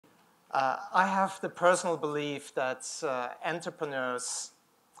I have the personal belief that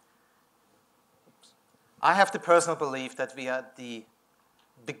we are at the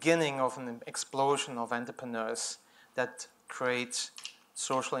beginning of an explosion of entrepreneurs that create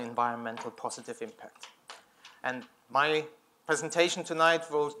social, environmental, positive impact. And my presentation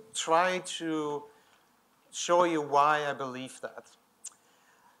tonight will try to show you why I believe that.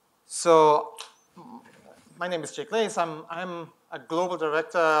 So, my name is Jake Layes. I'm a global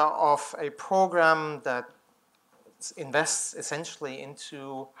director of a program that invests essentially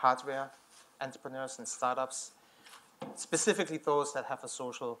into hardware entrepreneurs and startups, specifically those that have a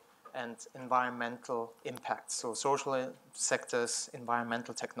social and environmental impact. So social sectors,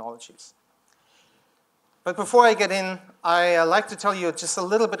 environmental technologies. But before I get in, I like to tell you just a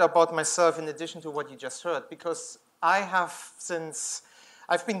little bit about myself in addition to what you just heard, because I've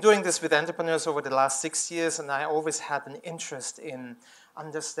been doing this with entrepreneurs over the last 6 years, and I always had an interest in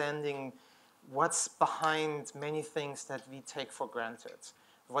understanding what's behind many things that we take for granted.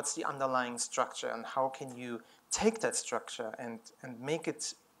 What's the underlying structure, and how can you take that structure and make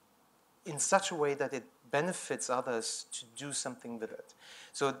it in such a way that it benefits others to do something with it.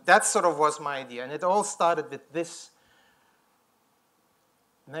 So that sort of was my idea, and it all started with this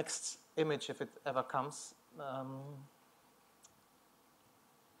next image, if it ever comes.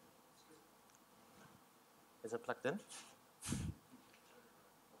 Is it plugged in?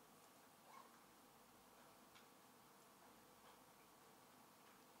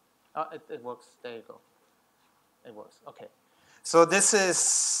 Oh, it works. There you go. It works. Okay. So this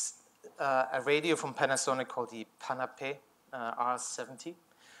is a radio from Panasonic called the Panapé R70.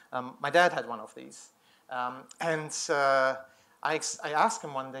 My dad had one of these. And I asked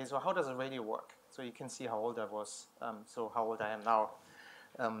him one day, so how does a radio work? So you can see how old I was, so how old I am now.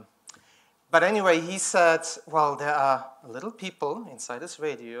 But anyway, he said, well, there are little people inside this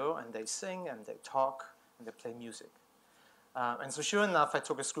radio, and they sing, and they talk, and they play music. And so sure enough, I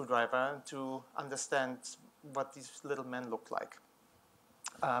took a screwdriver to understand what these little men looked like.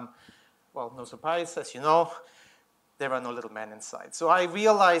 Well, no surprise, as you know, there were no little men inside. So I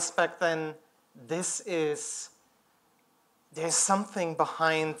realized back then, there's something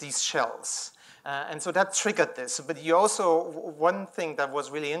behind these shells. And so that triggered this. But you also, one thing that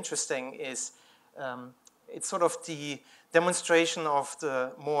was really interesting is it's sort of the demonstration of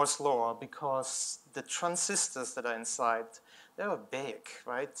the Moore's law, because the transistors that are inside, they were big,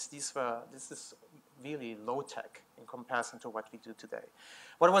 right? This is really low tech in comparison to what we do today.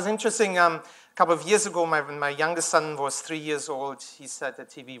 What was interesting, a couple of years ago, when my youngest son was 3 years old, he said the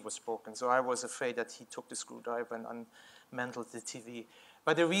TV was broken. So I was afraid that he took the screwdriver and unmantled the TV.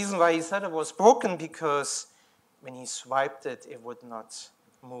 But the reason why he said it was broken, because when he swiped it, it would not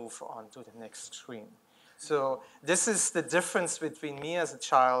move on to the next screen. So this is the difference between me as a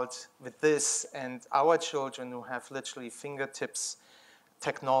child with this and our children who have literally fingertips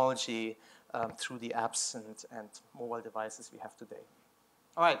technology through the apps and mobile devices we have today.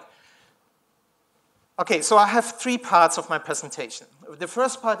 All right. Okay, so I have 3 parts of my presentation. The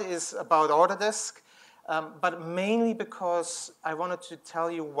first part is about Autodesk, but mainly because I wanted to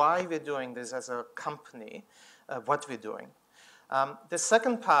tell you why we're doing this as a company, what we're doing. The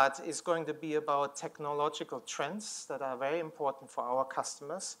second part is going to be about technological trends that are very important for our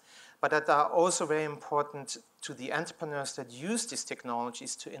customers, but that are also very important to the entrepreneurs that use these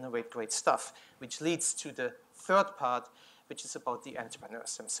technologies to innovate great stuff, which leads to the third part, which is about the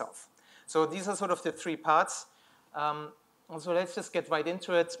entrepreneurs themselves. So these are sort of the 3 parts. So let's just get right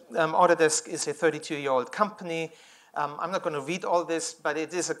into it. Autodesk is a 32-year-old company. I'm not going to read all this, but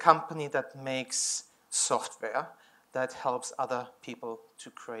it is a company that makes software that helps other people to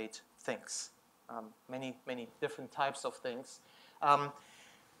create things. Many, many different types of things. Our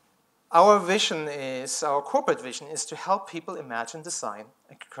corporate vision is to help people imagine, design,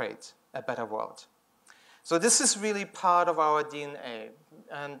 and create a better world. So this is really part of our DNA.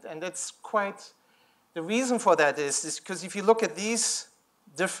 And it's quite, the reason for that is because if you look at these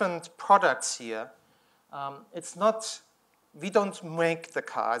different products here, it's not, we don't make the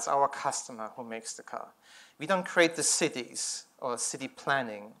car, it's our customer who makes the car. We don't create the cities or city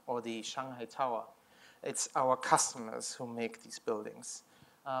planning or the Shanghai Tower. It's our customers who make these buildings.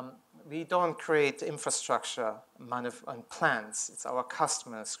 We don't create infrastructure and plans. It's our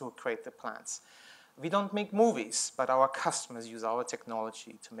customers who create the plans. We don't make movies, but our customers use our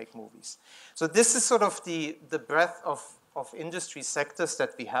technology to make movies. So this is sort of the breadth of industry sectors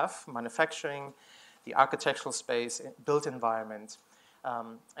that we have: manufacturing, the architectural space, built environment,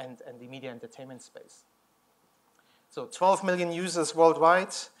 and the media entertainment space. So 12 million users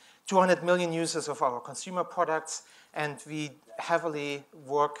worldwide, 200 million users of our consumer products, and we heavily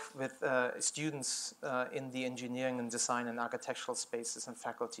work with students in the engineering and design and architectural spaces and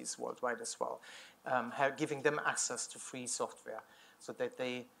faculties worldwide as well, giving them access to free software so that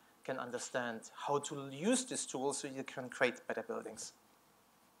they can understand how to use this tool so you can create better buildings.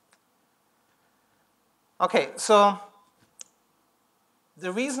 Okay, so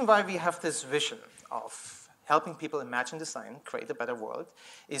the reason why we have this vision of helping people imagine, design, create a better world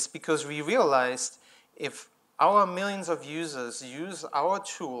is because we realized if our millions of users use our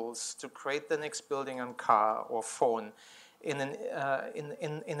tools to create the next building and car or phone in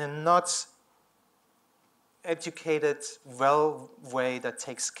a not educated, well way that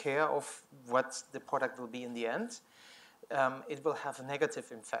takes care of what the product will be in the end, it will have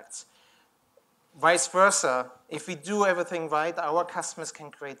negative effects. Vice versa, if we do everything right, our customers can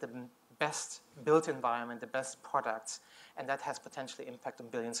create the best built environment, the best products, and that has potentially impact on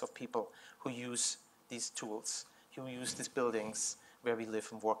billions of people who use these tools, who use these buildings where we live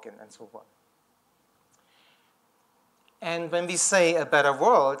and work in, and so on. And when we say a better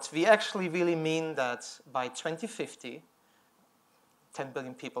world, we actually really mean that by 2050, 10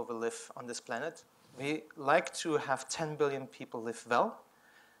 billion people will live on this planet. We like to have 10 billion people live well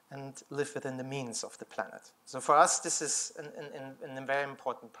and live within the means of the planet. So for us, this is a very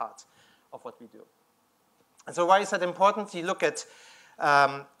important part of what we do. And so why is that important? You look at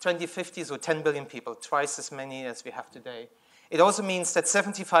 2050, so 10 billion people, twice as many as we have today. It also means that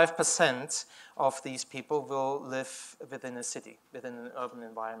 75% of these people will live within a city, within an urban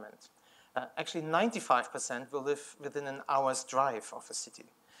environment. Actually, 95% will live within an hour's drive of a city.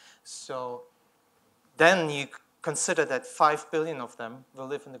 So then you consider that 5 billion of them will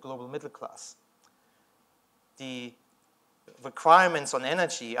live in the global middle class. The requirements on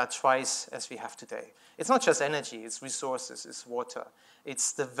energy are twice as we have today. It's not just energy, it's resources, it's water.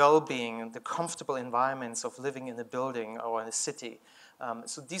 It's the well-being, the comfortable environments of living in a building or in a city.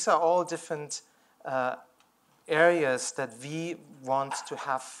 So these are all different areas that we want to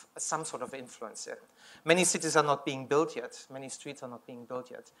have some sort of influence in. Many cities are not being built yet. Many streets are not being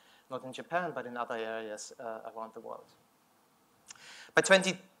built yet. Not in Japan, but in other areas around the world. By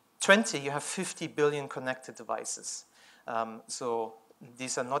 2020, you have 50 billion connected devices. So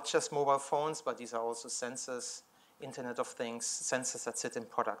these are not just mobile phones, but these are also sensors, Internet of Things, sensors that sit in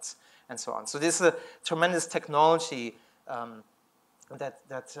products, and so on. So this is a tremendous technology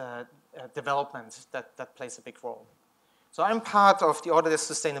development that plays a big role. So I'm part of the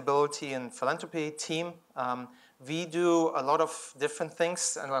Autodesk Sustainability and Philanthropy team. We do a lot of different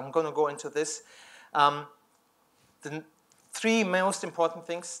things, and I'm going to go into this. The three most important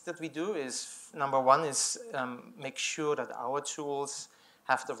things that we do is, number one is make sure that our tools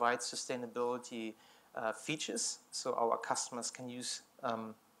have the right sustainability features, so our customers can use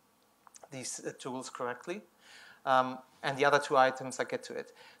these tools correctly. And the other two items, I get to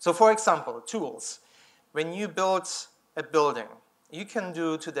it. So for example, tools. When you build a building, you can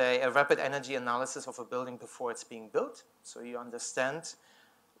do today a rapid energy analysis of a building before it's being built, so you understand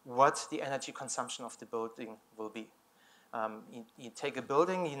what the energy consumption of the building will be. You take a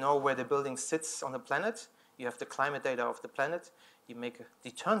building, you know where the building sits on the planet, you have the climate data of the planet, you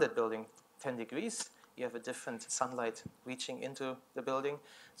turn that building 10 degrees, you have a different sunlight reaching into the building,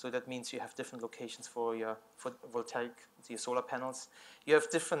 so that means you have different locations for your photovoltaic, your solar panels. You have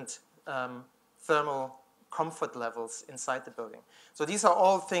different thermal comfort levels inside the building. So these are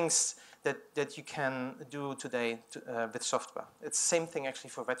all things that you can do today with software. It's the same thing actually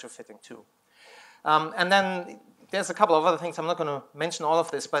for retrofitting too. And then there's a couple of other things. I'm not going to mention all of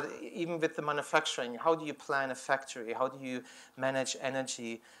this, but even with the manufacturing, how do you plan a factory? How do you manage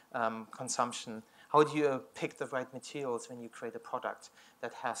energy consumption? How do you pick the right materials when you create a product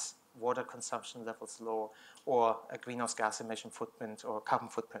that has water consumption levels low, or a greenhouse gas emission footprint or carbon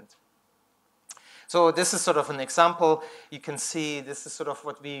footprint? So this is sort of an example. You can see this is sort of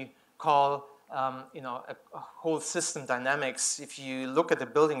what we call a whole system dynamics. If you look at the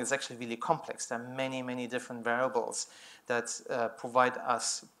building, it's actually really complex. There are many, many different variables that provide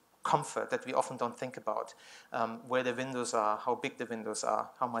us comfort that we often don't think about. Where the windows are, how big the windows are,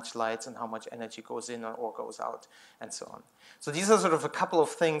 how much light and how much energy goes in or goes out, and so on. So these are sort of a couple of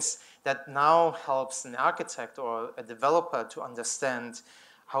things that now helps an architect or a developer to understand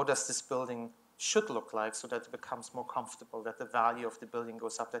how does this building should look like, so that it becomes more comfortable, that the value of the building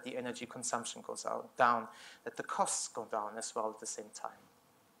goes up, that the energy consumption goes down, that the costs go down as well at the same time.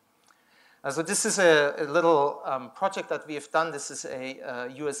 So this is a little project that we have done. This is a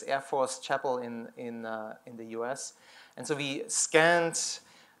US Air Force chapel in the US. And so we scanned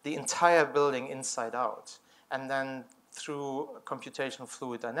the entire building inside out. And then through computational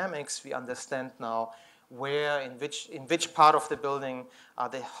fluid dynamics, we understand now where, in which part of the building are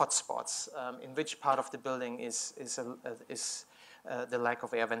the hotspots, in which part of the building is the lack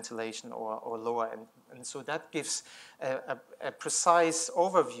of air ventilation or lower. And so that gives a precise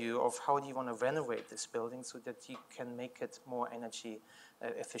overview of how do you want to renovate this building so that you can make it more energy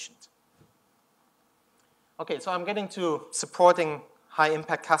efficient. Okay, so I'm getting to supporting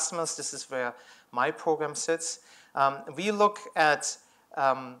high-impact customers. This is where my program sits. We look at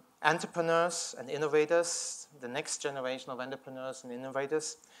entrepreneurs and innovators, the next generation of entrepreneurs and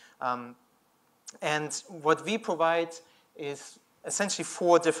innovators. And what we provide is essentially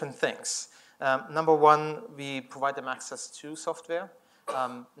 4 different things. Number 1, we provide them access to software.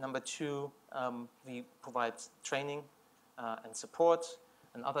 Number 2, we provide training and support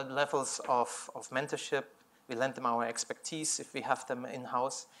and other levels of mentorship. We lend them our expertise if we have them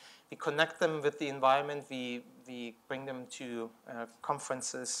in-house. We connect them with the environment. We bring them to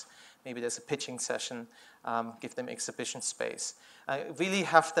conferences. Maybe there's a pitching session. Give them exhibition space. Really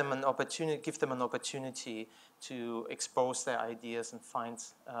have them an opportunity, give them an opportunity to expose their ideas and find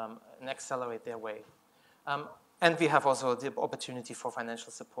and accelerate their way. And we have also the opportunity for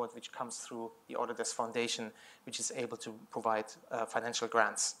financial support, which comes through the Autodesk Foundation, which is able to provide financial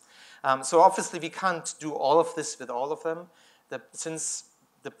grants. So obviously, we can't do all of this with all of them. Since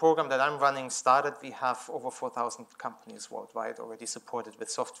the program that I'm running started, we have over 4,000 companies worldwide already supported with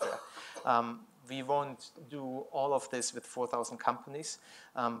software. We won't do all of this with 4,000 companies.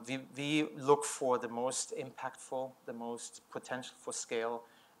 We look for the most impactful, the most potential for scale,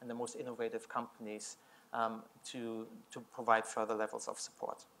 and the most innovative companies to provide further levels of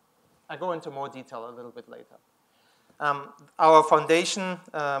support. I'll go into more detail a little bit later. Our foundation,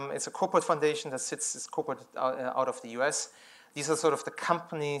 it's a corporate foundation that sits corporate out of the US. These are sort of the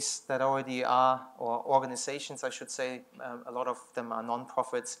companies that already are, or organizations, I should say. A lot of them are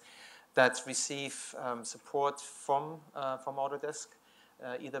nonprofits that receive support from Autodesk,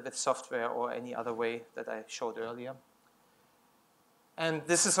 either with software or any other way that I showed earlier. And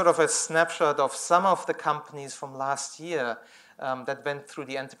this is sort of a snapshot of some of the companies from last year that went through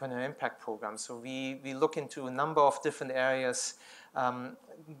the Entrepreneur Impact Program. So we look into a number of different areas.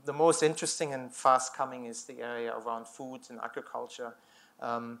 The most interesting and fast coming is the area around food and agriculture,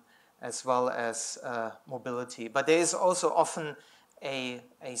 as well as mobility. But there is also often a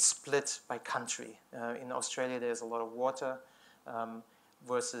split by country. In Australia, there's a lot of water,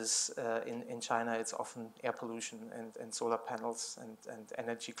 versus in China, it's often air pollution and solar panels and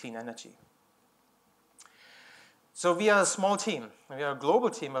energy, clean energy. So we are a small team. We are a global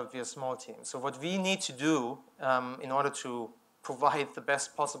team, but we are a small team. So what we need to do in order to provide the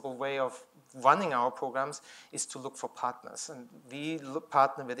best possible way of running our programs is to look for partners. And we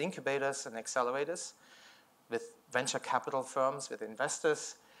partner with incubators and accelerators, with venture capital firms, with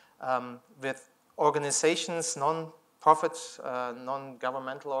investors, with organizations, non-profit,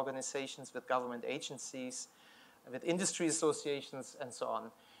 non-governmental organizations, with government agencies, with industry associations, and so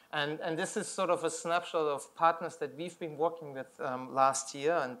on. And this is sort of a snapshot of partners that we've been working with last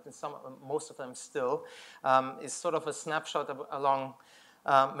year, and most of them still, is sort of a snapshot along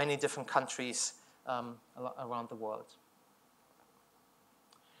many different countries around the world.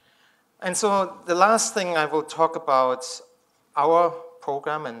 And so the last thing I will talk about our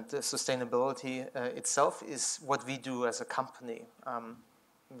program and the sustainability itself is what we do as a company.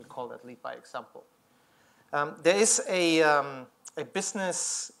 We call that Lead by Example. There is a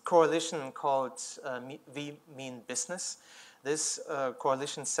business coalition called We Mean Business. This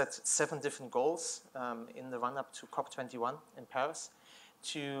coalition set 7 different goals in the run-up to COP21 in Paris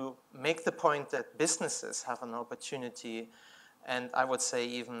to make the point that businesses have an opportunity, and I would say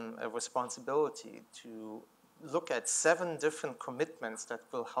even a responsibility, to look at 7 different commitments that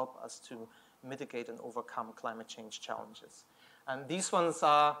will help us to mitigate and overcome climate change challenges. And these ones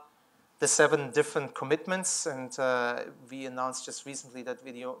are the 7 different commitments, and we announced just recently that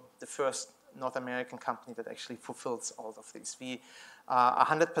we are the first North American company that actually fulfills all of these. We are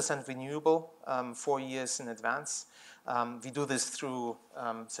 100% renewable 4 years in advance. We do this through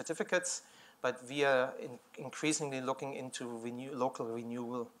certificates, but we are increasingly looking into local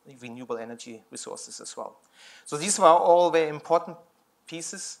renewable energy resources as well. So these are all very important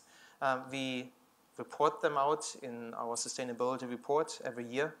pieces. We report them out in our sustainability report every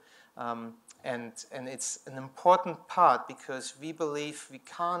year. And it's an important part because we believe we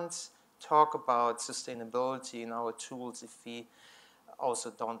can't talk about sustainability in our tools if we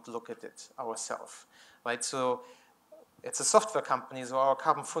also don't look at it ourselves, right? So it's a software company, so our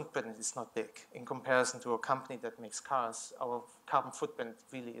carbon footprint is not big. In comparison to a company that makes cars, our carbon footprint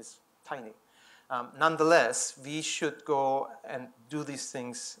really is tiny. Nonetheless, we should go and do these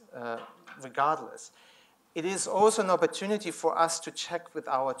things regardless. it is also an opportunity for us to check with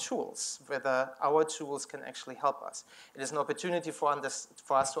our tools, whether our tools can actually help us. It is an opportunity for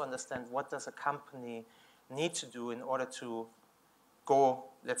us to understand what does a company need to do in order to go,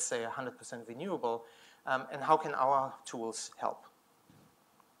 let's say, 100% renewable, and how can our tools help.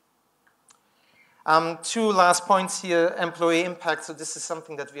 Two last points here, employee impact. So this is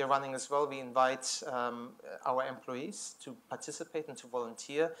something that we are running as well. We invite our employees to participate and to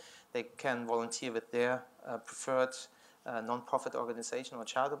volunteer. They can volunteer with their preferred non-profit organization or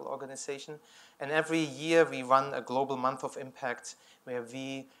charitable organization. And every year we run a global month of impact where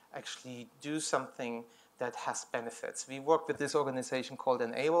we actually do something that has benefits. We work with this organization called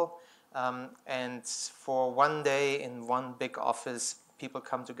Enable. And for one day in one big office, people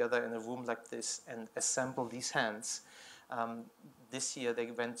come together in a room like this and assemble these hands. This year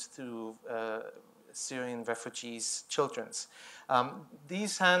they went to Syrian refugees' children's.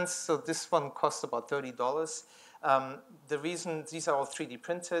 These hands, so this one costs about $30. The reason, these are all 3D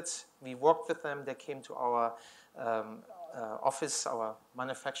printed. We worked with them. They came to our office, our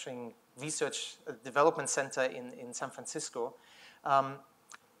manufacturing research development center in San Francisco.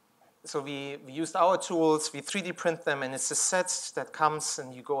 So we used our tools, we 3D print them, and it's a set that comes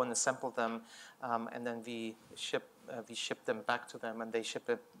and you go and assemble them, and then we ship them back to them, and they ship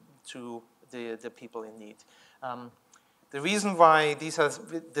it to the people in need. The reason why these are,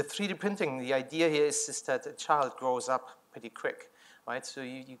 the 3D printing, the idea here is that a child grows up pretty quick, right? So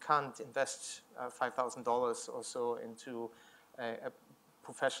you can't invest $5,000 or so into a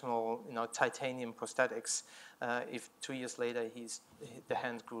professional, titanium prosthetics if 2 years later the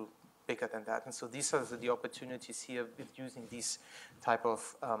hand grew bigger than that. And so these are the opportunities here with using these type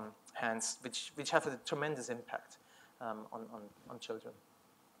of hands, which have a tremendous impact on children.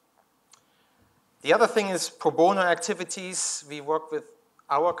 The other thing is pro bono activities. We work with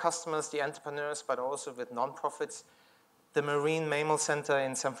our customers, the entrepreneurs, but also with nonprofits. The Marine Mammal Center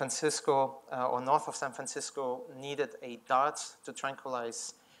in San Francisco, or north of San Francisco, needed a dart to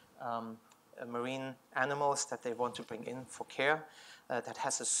tranquilize marine animals that they want to bring in for care. That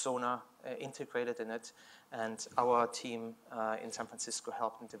has a sonar integrated in it, and our team in San Francisco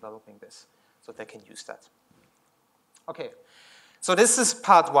helped in developing this, so they can use that. Okay, so this is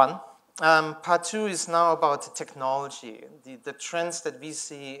part one. Part two is now about the technology, the trends that we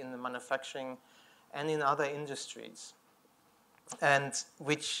see in the manufacturing and in other industries, and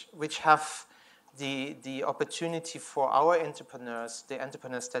which have the opportunity for our entrepreneurs, the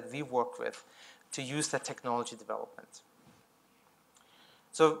entrepreneurs that we work with, to use that technology development.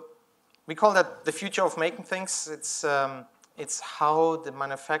 So we call that the future of making things. It's how the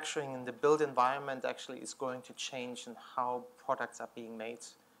manufacturing and the built environment actually is going to change and how products are being made,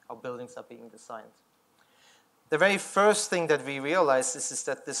 how buildings are being designed. The very first thing that we realize is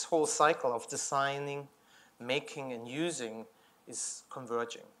that this whole cycle of designing, making, and using is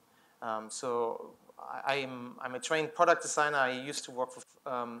converging. So I'm a trained product designer. I used to work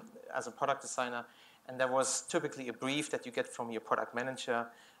as a product designer, and there was typically a brief that you get from your product manager,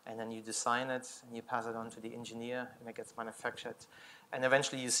 and then you design it, and you pass it on to the engineer, and it gets manufactured. And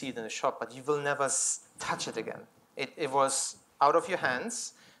eventually you see it in a shop, but you will never touch it again. It was out of your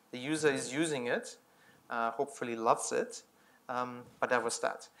hands. The user is using it, hopefully loves it, but that was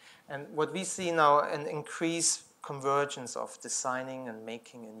that. And what we see now, an increased convergence of designing and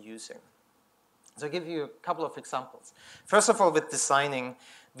making and using. So I'll give you a couple of examples. First of all, with designing,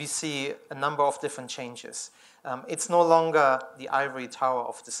 we see a number of different changes. It's no longer the ivory tower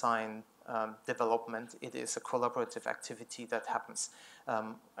of design development. It is a collaborative activity that happens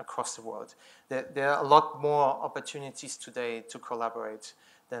across the world. There are a lot more opportunities today to collaborate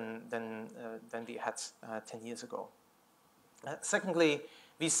than we had 10 years ago. Secondly,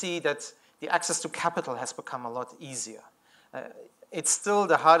 we see that the access to capital has become a lot easier. It's still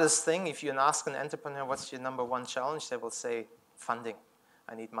the hardest thing. If you ask an entrepreneur, what's your number one challenge, they will say, funding.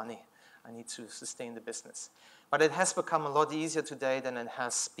 I need money. I need to sustain the business. But it has become a lot easier today than it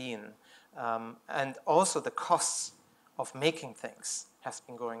has been. And also the costs of making things has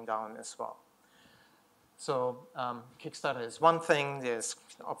been going down as well. So Kickstarter is one thing. There's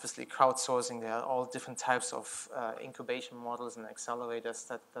obviously crowdsourcing. There are all different types of incubation models and accelerators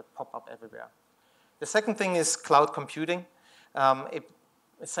that pop up everywhere. The second thing is cloud computing. It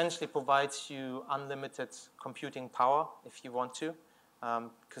essentially provides you unlimited computing power if you want to,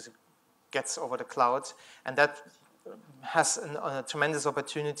 because it gets over the cloud. And that has a tremendous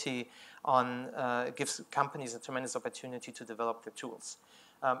opportunity gives companies a tremendous opportunity to develop their tools.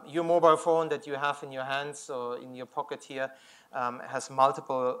 Your mobile phone that you have in your hands or in your pocket here has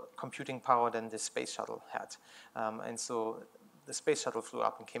multiple computing power than the space shuttle had. And so the space shuttle flew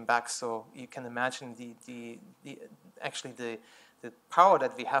up and came back. So you can imagine actually the power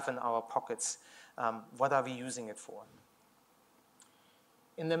that we have in our pockets. What are we using it for?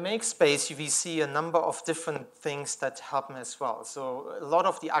 In the make space, we see a number of different things that happen as well. So a lot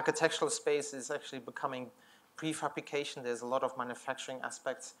of the architectural space is actually becoming prefabrication. There's a lot of manufacturing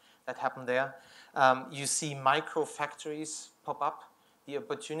aspects that happen there. You see micro factories pop up. The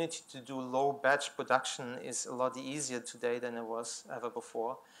opportunity to do low batch production is a lot easier today than it was ever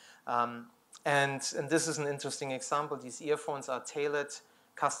before. And this is an interesting example. These earphones are tailored,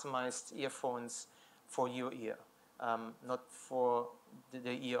 customized earphones for your ear, not for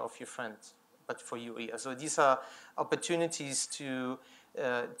the ear of your friend, but for your ear. So these are opportunities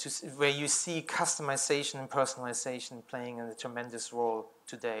where you see customization and personalization playing a tremendous role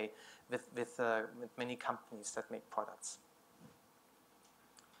today with many companies that make products.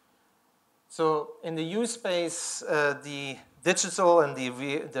 So in the use space, the digital and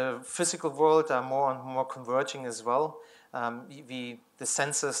the physical world are more and more converging as well. The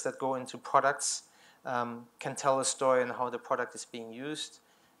sensors that go into products can tell a story on how the product is being used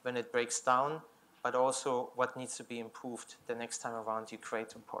when it breaks down, but also what needs to be improved the next time around you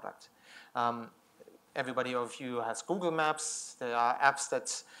create a product. Everybody of you has Google Maps. There are apps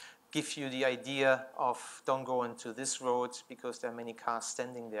that give you the idea of don't go into this road because there are many cars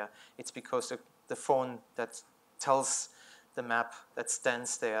standing there. It's because the phone that tells the map that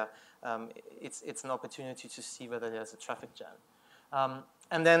stands there, it's an opportunity to see whether there's a traffic jam.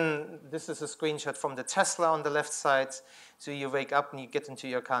 And then this is a screenshot from the Tesla on the left side. So you wake up and you get into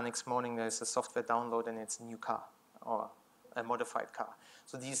your car next morning, there's a software download and it's a new car or a modified car.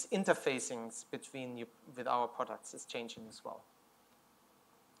 So these interfacings with our products is changing as well.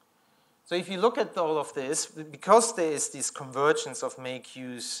 So if you look at all of this, because there is this convergence of make,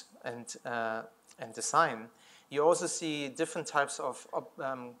 use, and design, you also see different types of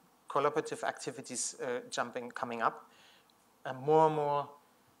collaborative activities coming up, and more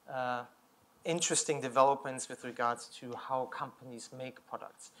interesting developments with regards to how companies make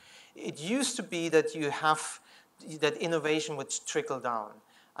products. It used to be that you have that innovation would trickle down.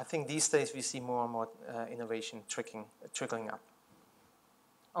 I think these days we see more and more innovation trickling up.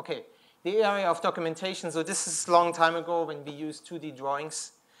 Okay, the area of documentation. So this is a long time ago when we used 2D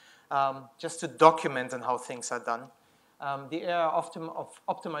drawings just to document on how things are done. The area of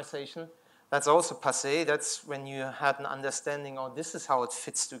optimization, that's also passé. That's when you had an understanding, oh, this is how it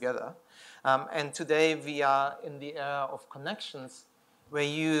fits together. And today we are in the era of connections, where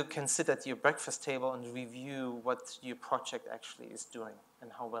you can sit at your breakfast table and review what your project actually is doing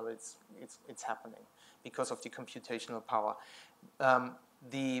and how well it's happening because of the computational power.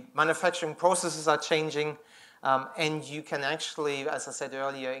 The manufacturing processes are changing, and you can actually, as I said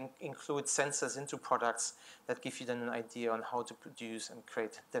earlier, include sensors into products that give you then an idea on how to produce and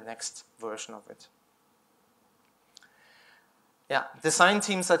create the next version of it. Yeah, design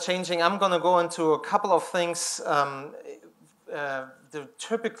teams are changing. I'm going to go into a couple of things.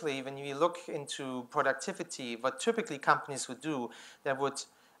 Typically, when you look into productivity, what typically companies would do, they would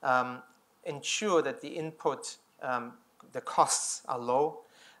ensure that the input, the costs are low,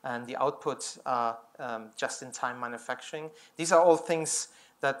 and the output are just-in-time manufacturing. These are all things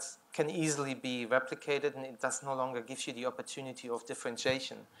that can easily be replicated, and it does no longer give you the opportunity of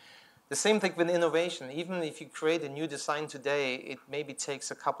differentiation. The same thing with innovation. Even if you create a new design today, it maybe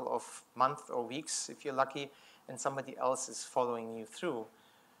takes a couple of months or weeks, if you're lucky, and somebody else is following you through.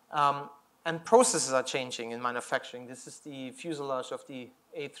 And processes are changing in manufacturing. This is the fuselage of the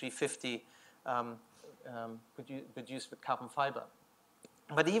A350 produced with carbon fiber.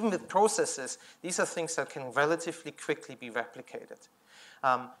 But even with processes, these are things that can relatively quickly be replicated.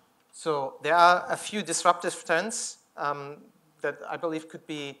 So there are a few disruptive trends that I believe could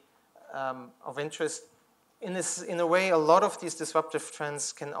be of interest. In a way, a lot of these disruptive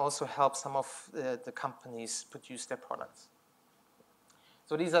trends can also help some of the companies produce their products.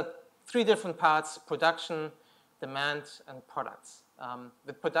 So these are three different parts: production, demand, and products.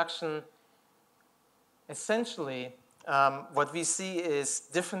 With production, essentially, what we see is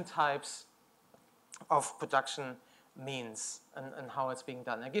different types of production means and how it's being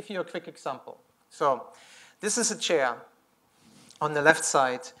done. I'll give you a quick example. So this is a chair on the left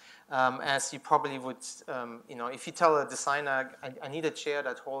side. As you probably would, if you tell a designer, I need a chair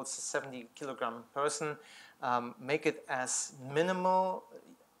that holds a 70-kilogram person, make it as minimal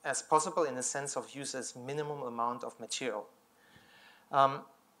as possible in the sense of use as minimum amount of material.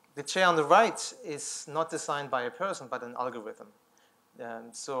 The chair on the right is not designed by a person, but an algorithm.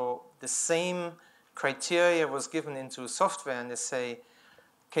 So the same criteria was given into software, and they say,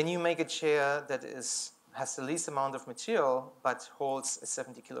 can you make a chair that is has the least amount of material, but holds a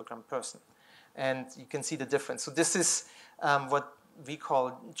 70-kilogram person. And you can see the difference. So this is what we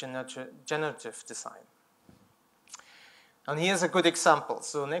call generative design. And here's a good example.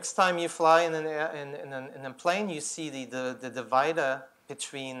 So next time you fly in a plane, you see the divider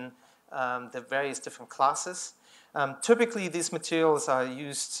between the various different classes. Typically, these materials are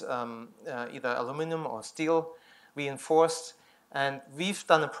used either aluminum or steel reinforced. And we've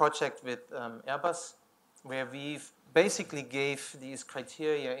done a project with Airbus where we've basically gave these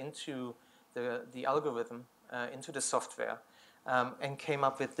criteria into the algorithm, into the software, and came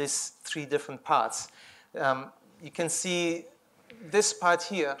up with these 3 different parts. You can see this part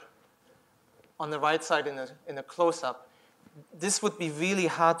here on the right side in a close-up. This would be really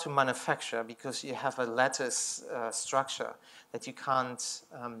hard to manufacture because you have a lattice structure that you can't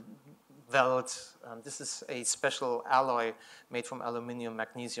weld. This is a special alloy made from aluminum,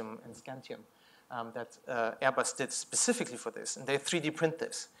 magnesium, and scandium that Airbus did specifically for this, and they 3D print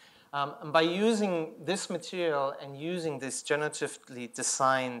this. And by using this material and using this generatively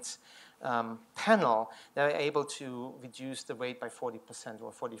designed panel, they're able to reduce the weight by 40%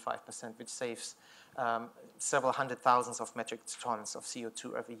 or 45%, which saves several hundred thousands of metric tons of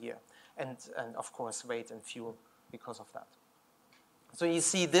CO2 every year. And of course, weight and fuel because of that. So you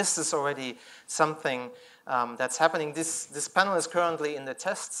see, this is already something that's happening. This panel is currently in the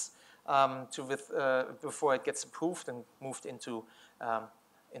tests before it gets approved and moved into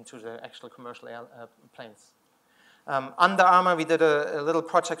the actual commercial planes. Under Armour, we did a little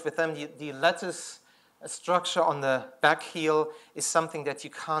project with them. The lattice structure on the back heel is something that you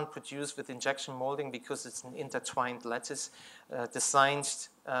can't produce with injection molding because it's an intertwined lattice designed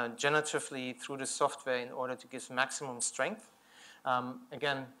generatively through the software in order to give maximum strength.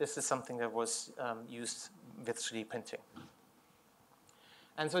 Again, this is something that was used with 3D printing.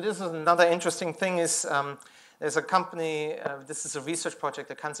 And so this is another interesting thing is there's a company, this is a research project,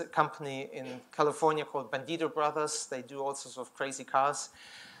 a company in California called Bandito Brothers. They do all sorts of crazy cars.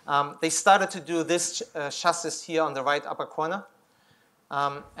 They started to do this chassis here on the right upper corner,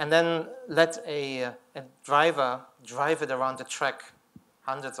 and then let a driver drive it around the track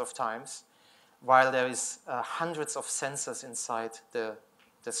hundreds of times, while there is hundreds of sensors inside the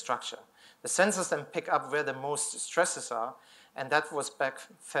structure. The sensors then pick up where the most stresses are, and that was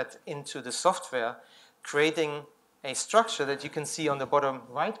back-fed into the software, creating a structure that you can see on the bottom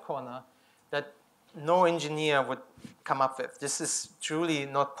right corner that no engineer would come up with. This is truly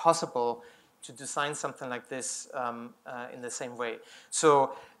not possible to design something like this in the same way.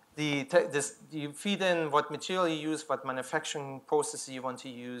 So you feed in what material you use, what manufacturing processes you want to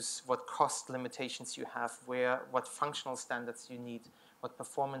use, what cost limitations you have, what functional standards you need, what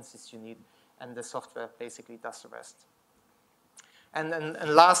performances you need, and the software basically does the rest. And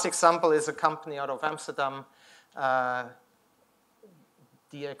last example is a company out of Amsterdam,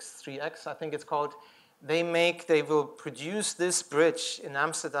 DX3X, I think it's called. They will produce this bridge in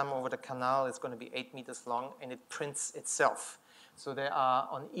Amsterdam over the canal. It's going to be 8 meters long, and it prints itself. So there are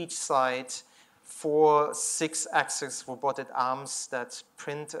on each side 4 6-axis robotic arms that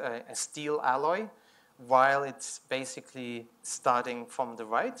print a steel alloy, while it's basically starting from the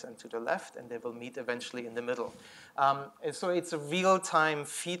right and to the left, and they will meet eventually in the middle. So it's a real-time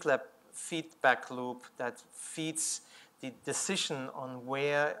feedback loop that feeds the decision on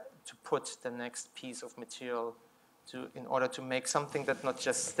where to put the next piece of material in order to make something that's not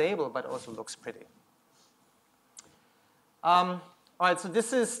just stable, but also looks pretty. All right, so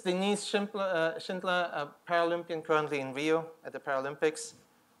this is Denise Schindler, a Paralympian currently in Rio at the Paralympics.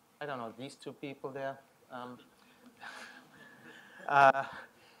 I don't know, these 2 people there.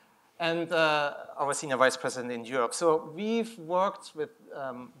 And our senior vice president in Europe. So we've worked with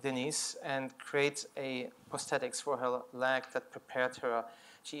Denise and create a prosthetics for her leg that prepared her.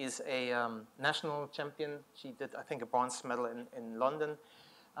 She is a national champion. She did, I think, a bronze medal in London.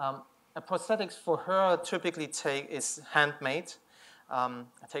 A prosthetics for her typically is handmade.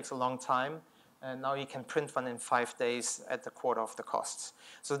 It takes a long time. And now you can print one in 5 days at a quarter of the costs.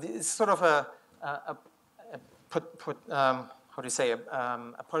 So it's sort of a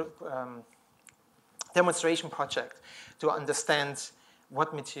demonstration project to understand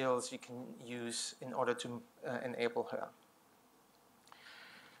what materials you can use in order to enable her.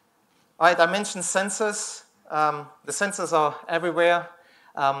 All right, I mentioned sensors. The sensors are everywhere,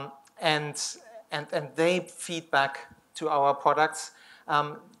 and they feed back to our products.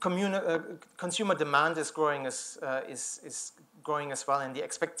 Consumer demand is growing as well, and the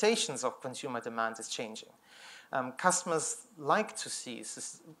expectations of consumer demand is changing. Customers like to see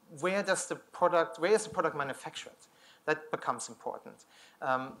where is the product manufactured? That becomes important.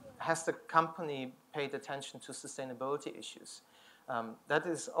 Has the company paid attention to sustainability issues? That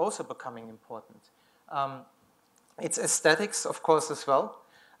is also becoming important. It's aesthetics, of course, as well.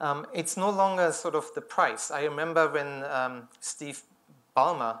 It's no longer sort of the price. I remember when Steve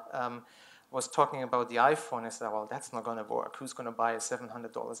Ballmer was talking about the iPhone. I said, well, that's not going to work. Who's going to buy a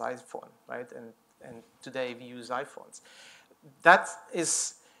 $700 iPhone, right? And today we use iPhones. That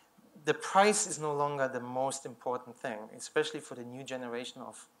is, the price is no longer the most important thing, especially for the new generation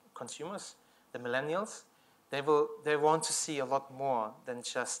of consumers, the millennials. They want to see a lot more than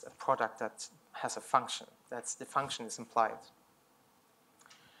just a product that has a function. That's the function is implied.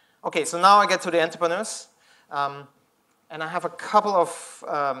 Okay, so now I get to the entrepreneurs. And I have a couple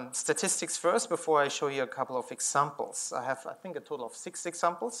of statistics first before I show you a couple of examples. I have, I think, a total of 6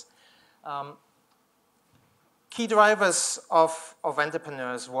 examples. Key drivers of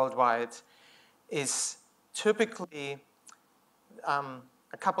entrepreneurs worldwide is typically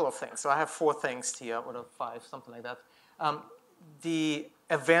a couple of things. So I have 4 things here, or 5, something like that. The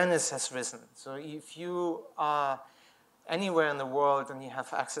awareness has risen. So if you are anywhere in the world and you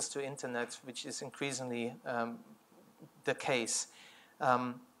have access to internet, which is increasingly the case,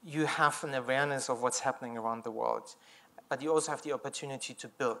 you have an awareness of what's happening around the world. But you also have the opportunity to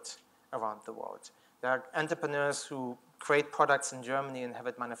build around the world. There are entrepreneurs who create products in Germany and have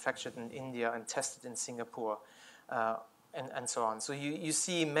it manufactured in India and tested in Singapore, and so on. So you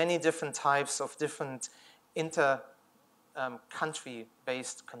see many different types of different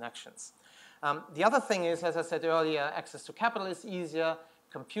country-based connections. The other thing is, as I said earlier, access to capital is easier,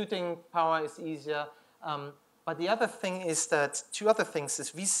 computing power is easier. But the other thing is that, 2 other things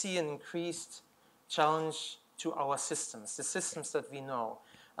is we see an increased challenge to our systems, the systems that we know.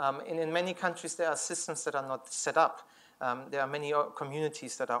 In many countries, there are systems that are not set up. There are many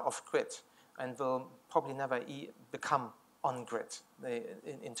communities that are off-grid and will probably never become on-grid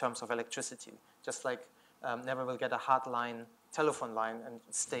in terms of electricity, just like never will get a hardline telephone line and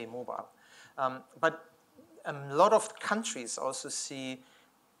stay mobile. But a lot of countries also see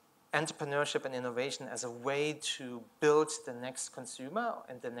entrepreneurship and innovation as a way to build the next consumer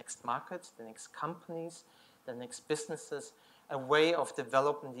and the next market, the next companies, the next businesses, a way of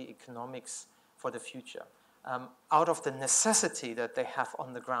developing the economics for the future, out of the necessity that they have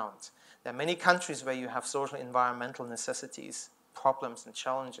on the ground. There are many countries where you have social environmental necessities, problems and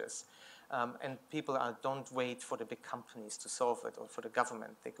challenges, and people don't wait for the big companies to solve it or for the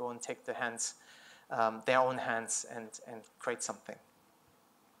government. They go and take their own hands and create something.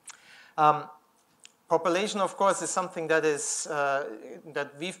 Population, of course, is something that is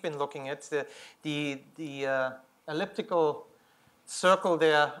that we've been looking at. The elliptical circle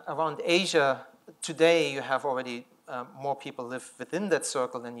there around Asia, today you have already more people live within that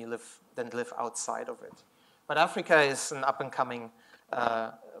circle than live outside of it. But Africa is an up-and-coming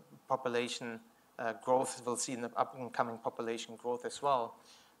population growth. We'll see an up-and-coming population growth as well,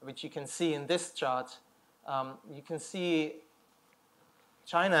 which you can see in this chart. You can see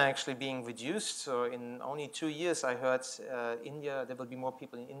China actually being reduced. So in only 2 years, I heard India, there will be more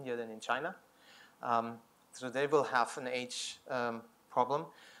people in India than in China. So they will have an age problem.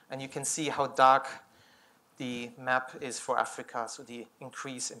 And you can see how dark the map is for Africa. So the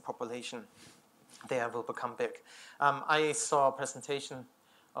increase in population there will become big. I saw a presentation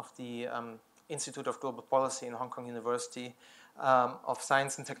of the Institute of Global Policy in Hong Kong University of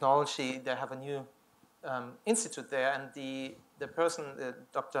Science and Technology. They have a new institute there, and the person,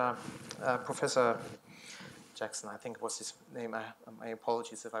 Professor Jackson, I think was his name. My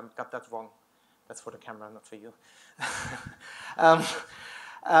apologies if I got that wrong. That's for the camera, not for you.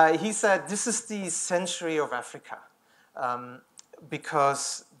 He said, this is the century of Africa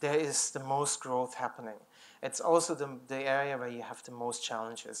because there is the most growth happening. It's also the area where you have the most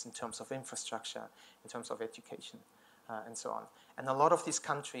challenges in terms of infrastructure, in terms of education, and so on. And a lot of these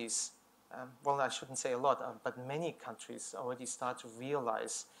countries, well, I shouldn't say a lot, but many countries already start to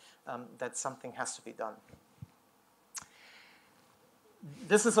realize that something has to be done.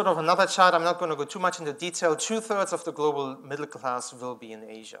 This is sort of another chart. I'm not going to go too much into detail. 2/3 of the global middle class will be in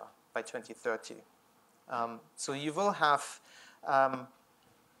Asia by 2030. So you will have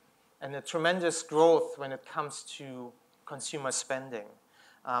a tremendous growth when it comes to consumer spending.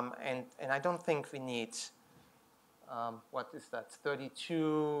 And I don't think we need, what is that,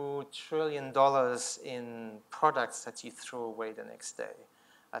 $32 trillion in products that you throw away the next day.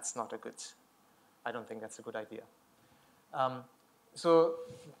 That's not a good, I don't think that's a good idea. So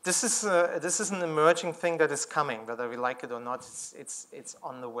this is an emerging thing that is coming, whether we like it or not. It's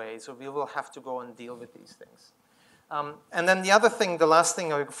on the way. So we will have to go and deal with these things. And then the other thing, the last thing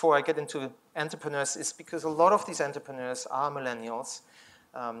before I get into entrepreneurs is because a lot of these entrepreneurs are millennials,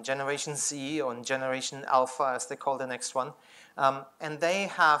 Generation Z or Generation Alpha as they call the next one. And they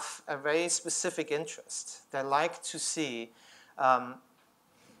have a very specific interest. They like to see,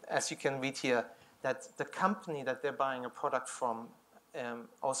 as you can read here, that the company that they're buying a product from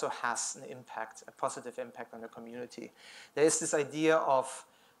also has an impact, a positive impact on the community. There is this idea of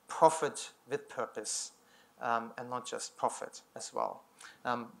profit with purpose, and not just profit as well.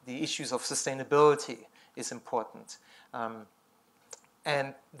 The issues of sustainability is important.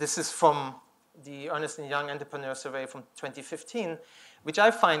 And this is from the Ernst & Young Entrepreneur Survey from 2015, which I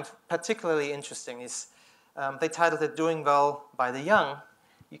find particularly interesting. Is they titled it Doing Well by the Young.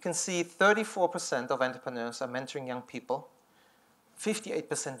 You can see 34% of entrepreneurs are mentoring young people.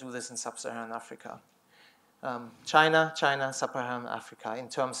 58% do this in sub-Saharan Africa. China, sub-Saharan Africa, in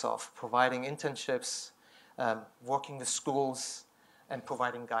terms of providing internships, working with schools, and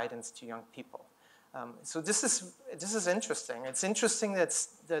providing guidance to young people. So this is interesting. It's interesting that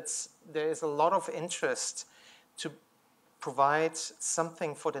there is a lot of interest to provide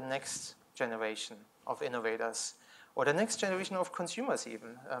something for the next generation of innovators, or the next generation of consumers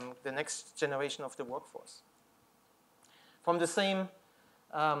even, the next generation of the workforce. From the same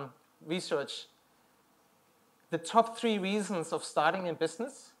research, the top 3 reasons of starting a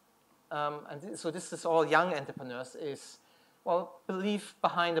business, and so this is all young entrepreneurs, is, well, belief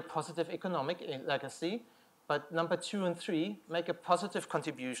behind a positive economic legacy, but number 2 and 3, make a positive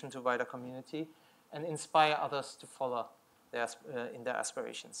contribution to wider community and inspire others to follow in their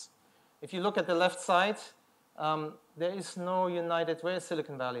aspirations. If you look at the left side, there is no where is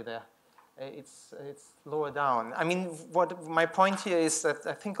Silicon Valley there? It's lower down. I mean, what my point here is that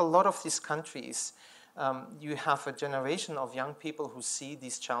I think a lot of these countries, you have a generation of young people who see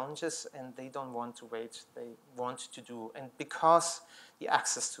these challenges and they don't want to wait. They want to do. And because the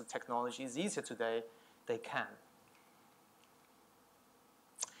access to technology is easier today, they can.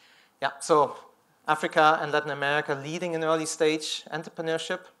 Yeah, so Africa and Latin America leading in early stage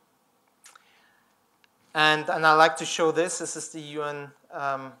entrepreneurship. And I like to show this. This is the UN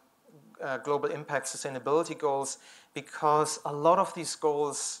Global Impact Sustainability Goals, because a lot of these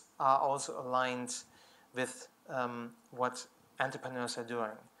goals are also aligned with what entrepreneurs are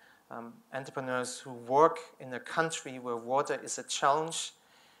doing. Entrepreneurs who work in a country where water is a challenge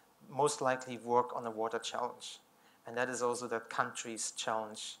most likely work on a water challenge. And that is also the country's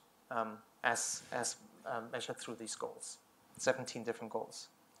challenge as measured through these goals, 17 different goals.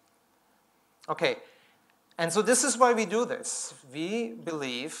 Okay, and so this is why we do this. We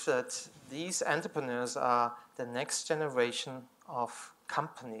believe that these entrepreneurs are the next generation of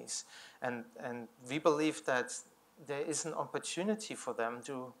companies. And we believe that there is an opportunity for them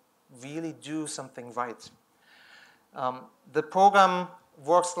to really do something right. The program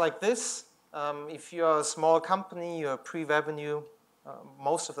works like this. If you're a small company, you're pre-revenue,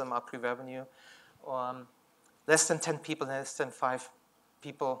 most of them are pre-revenue, less than 10 people, less than 5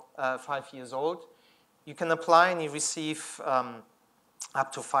 people, 5 years old, you can apply and you receive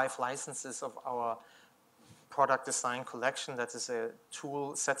up to 5 licenses of our product design collection. That is a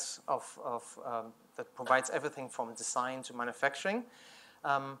tool set that provides everything from design to manufacturing.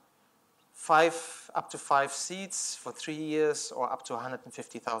 Up to 5 seats for 3 years, or up to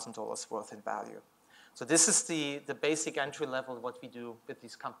 $150,000 worth in value. So this is the basic entry level of what we do with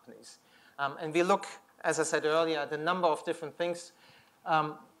these companies. And we look, as I said earlier, at a number of different things.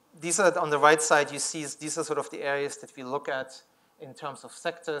 These are on the right side, you see these are sort of the areas that we look at in terms of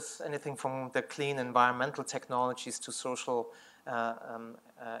sectors, anything from the clean environmental technologies to social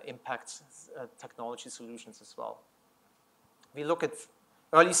impact technology solutions as well. We look at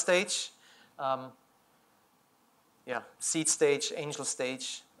early stage, seed stage, angel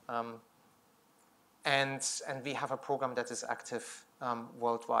stage, and we have a program that is active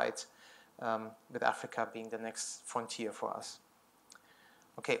worldwide, with Africa being the next frontier for us.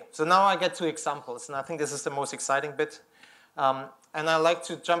 Okay, so now I get to examples, and I think this is the most exciting bit. And I like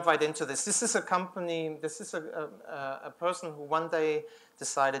to jump right into this. This is a company, this is a person who one day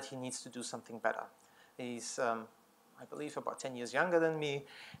decided he needs to do something better. He's, I believe, about 10 years younger than me,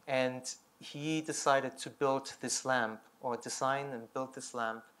 and he decided to build this lamp, or design and build this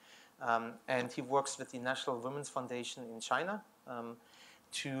lamp. And he works with the National Women's Foundation in China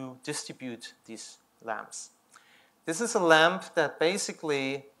to distribute these lamps. This is a lamp that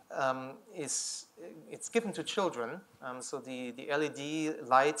basically it's given to children. So the LED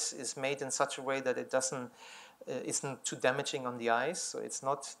light is made in such a way that it isn't too damaging on the eyes. So it's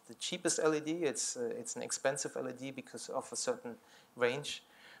not the cheapest LED. It's an expensive LED because of a certain range.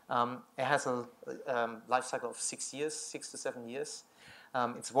 It has a life cycle of 6 years, 6 to 7 years.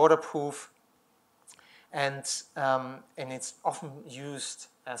 It's waterproof, and it's often used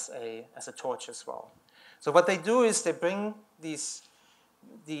as a torch as well. So what they do is they bring these.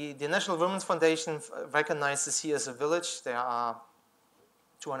 The National Women's Foundation recognizes here as a village. There are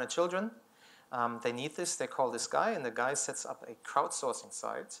 200 children. They need this. They call this guy, and the guy sets up a crowdsourcing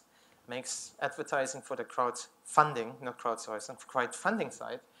site, makes advertising for the crowdfunding, not crowdsourcing, crowdfunding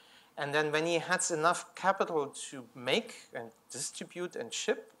site. And then when he has enough capital to make and distribute and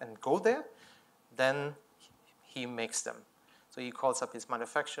ship and go there, then he makes them. So he calls up his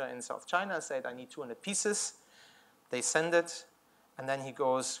manufacturer in South China, said, I need 200 pieces. They send it. And then he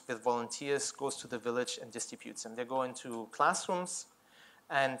goes with volunteers, goes to the village and distributes them. They go into classrooms,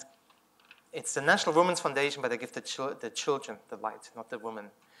 and it's the National Women's Foundation, but they give the children the light, not the women,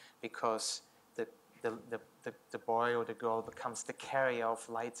 because the boy or the girl becomes the carrier of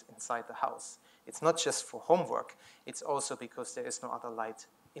light inside the house. It's not just for homework, it's also because there is no other light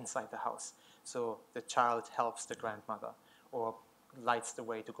inside the house. So the child helps the grandmother or lights the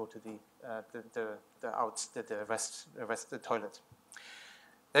way to go to the toilet.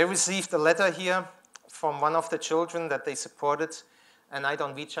 They received a letter here from one of the children that they supported, and I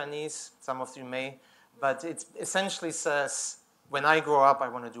don't read Chinese, some of you may, but it essentially says, when I grow up, I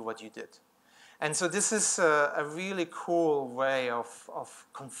want to do what you did. And so this is a really cool way of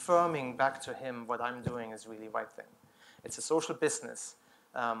confirming back to him what I'm doing is really right thing. It's a social business,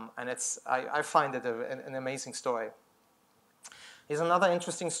 and I find it an amazing story. Here's another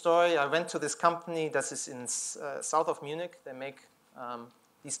interesting story. I went to this company that is in south of Munich. They make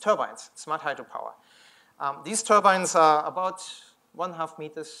these turbines, smart hydropower. These turbines are about 1.5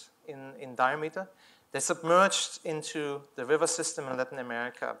 meters in diameter. They're submerged into the river system in Latin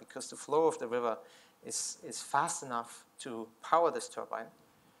America because the flow of the river is fast enough to power this turbine.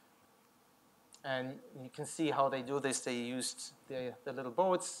 And you can see how they do this. They used the little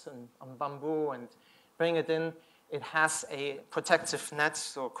boats on bamboo and bring it in. It has a protective net,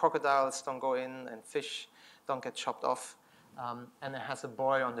 so crocodiles don't go in and fish don't get chopped off. And it has a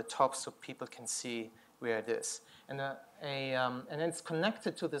buoy on the top so people can see where it is. And it's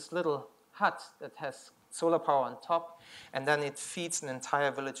connected to this little hut that has solar power on top, and then it feeds an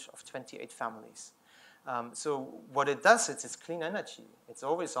entire village of 28 families. So what it does, it's clean energy. It's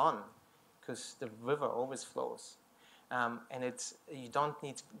always on, because the river always flows. And you don't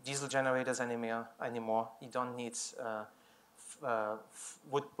need diesel generators anymore. You don't need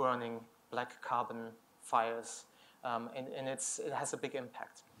wood-burning black carbon fires. And it has a big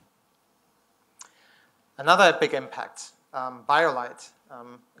impact. Another big impact, BioLite,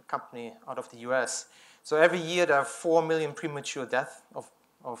 a company out of the US. So every year there are 4 million premature deaths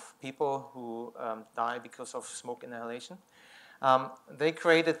of people who die because of smoke inhalation. They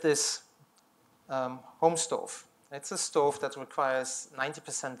created this home stove. It's a stove that requires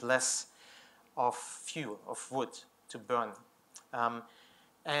 90% less of fuel, of wood, to burn.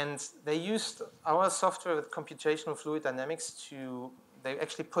 And they used our software with computational fluid dynamics they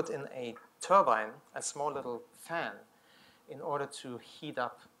actually put in a turbine, a small little fan, in order to heat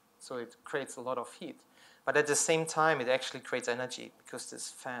up, so it creates a lot of heat. But at the same time, it actually creates energy because this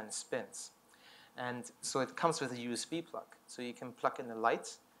fan spins. And so it comes with a USB plug. So you can plug in a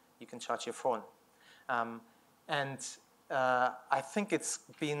light, you can charge your phone. I think it's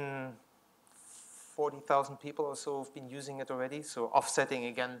been 40,000 people or so have been using it already. So offsetting,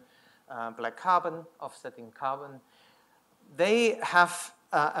 again, black carbon, offsetting carbon. They have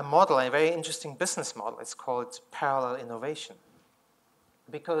a model, a very interesting business model. It's called parallel innovation.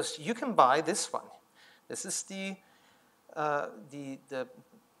 Because you can buy this one. This is that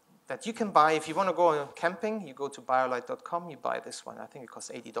you can buy, if you want to go camping, you go to biolite.com, you buy this one. I think it costs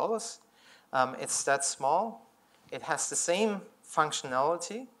 $80. It's that small. It has the same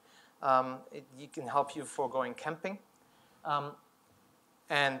functionality. It can help you for going camping.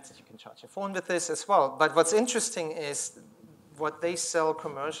 And you can charge your phone with this as well. But what's interesting is what they sell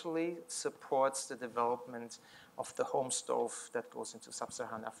commercially supports the development of the home stove that goes into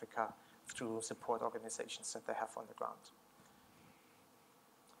sub-Saharan Africa through support organizations that they have on the ground.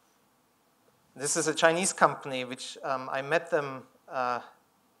 This is a Chinese company, which I met them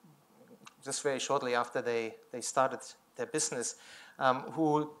just very shortly after they started their business,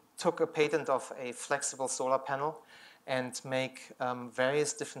 who took a patent of a flexible solar panel and make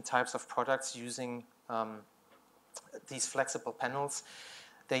various different types of products using these flexible panels.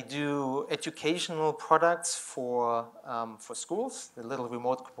 They do educational products for schools, the little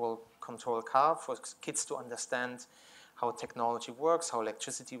remote control car for kids to understand how technology works, how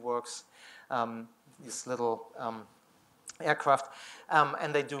electricity works. These little aircraft.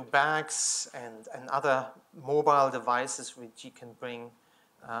 And they do bags and other mobile devices which you can bring,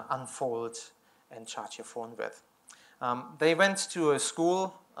 unfold, and charge your phone with. They went to a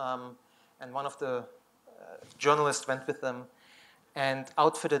school, and one of the journalists went with them and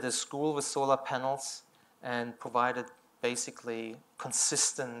outfitted a school with solar panels and provided basically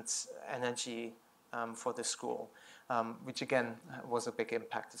consistent energy for the school, which again was a big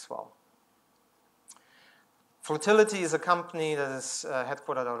impact as well. Flotility is a company that is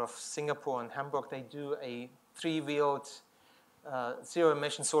headquartered out of Singapore and Hamburg. They do a three-wheeled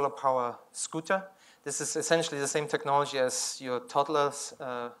zero-emission solar power scooter. This is essentially the same technology as your toddler's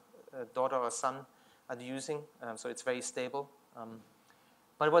daughter or son are using, so it's very stable.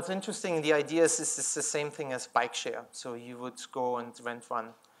 But what's interesting, the idea is it's the same thing as bike share. So you would go and rent one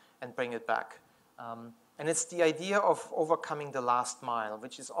and bring it back. And it's the idea of overcoming the last mile,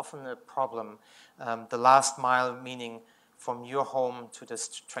 which is often a problem. The last mile meaning from your home to the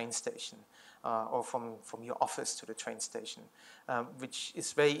train station, or from your office to the train station, which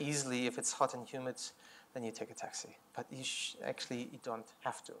is very easily, if it's hot and humid, then you take a taxi. But actually, you don't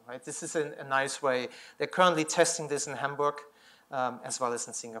have to, right? This is a nice way. They're currently testing this in Hamburg, as well as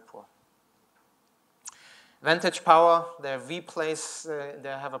in Singapore. Vantage Power, they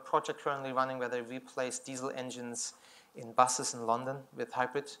have a project currently running where they replace diesel engines in buses in London with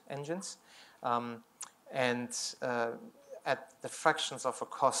hybrid engines. At the fractions of a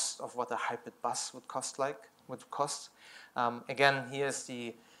cost of what a hybrid bus would cost. Again, here's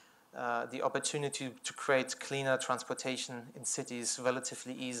the opportunity to create cleaner transportation in cities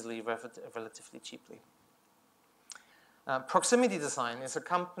relatively easily, relatively cheaply. Proximity Design is a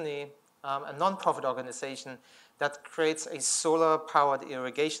company, a non-profit organization that creates a solar-powered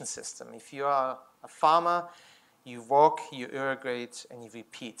irrigation system. If you are a farmer, you walk, you irrigate, and you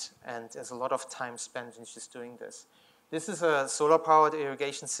repeat. And there's a lot of time spent in just doing this. This is a solar-powered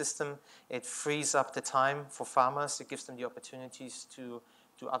irrigation system. It frees up the time for farmers. It gives them the opportunities to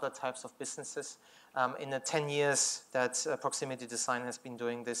do other types of businesses. In the 10 years that Proximity Design has been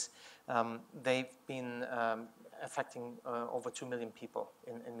doing this, they've been affecting over 2 million people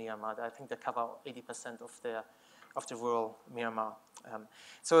in Myanmar. I think they cover 80% of the rural Myanmar.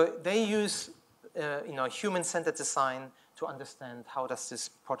 So they use human-centered design to understand how does this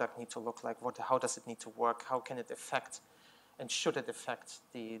product need to look like, how does it need to work, how can it affect and should it affect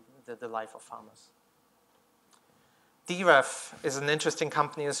the life of farmers. DREF is an interesting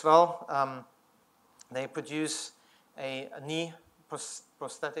company as well. They produce a knee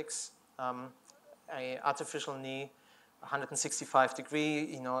prosthetics, a artificial knee, 165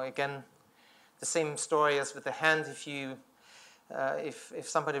 degree. Again, the same story as with the hand. If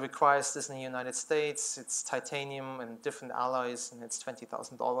somebody requires this in the United States, it's titanium and different alloys, and it's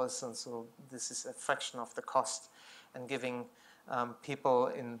 $20,000. And so this is a fraction of the cost. And giving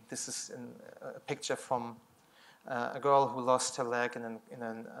people this is a picture from a girl who lost her leg in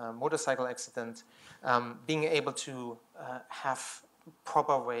a motorcycle accident, being able to have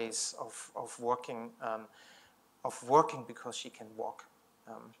proper ways of working because she can walk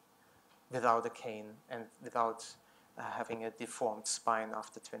without a cane and without having a deformed spine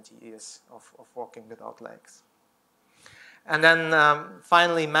after 20 years of walking without legs. And then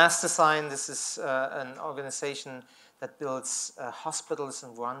finally, Mass Design. This is an organization that builds hospitals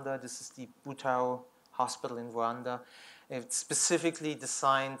in Rwanda. This is the Butao Hospital in Rwanda. It's specifically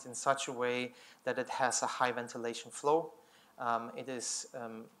designed in such a way that it has a high ventilation flow. It is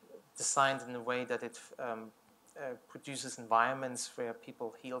designed in a way that it produces environments where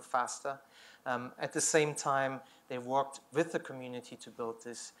people heal faster. At the same time, they worked with the community to build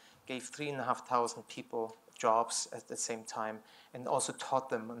this, gave 3,500 people jobs at the same time, and also taught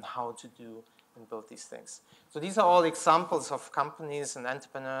them on how to do and build these things. So these are all examples of companies and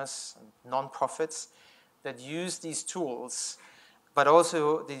entrepreneurs and nonprofits that use these tools, but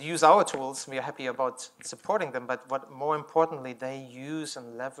also they use our tools. We are happy about supporting them, but what more importantly, they use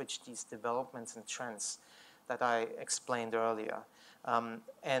and leverage these developments and trends that I explained earlier. And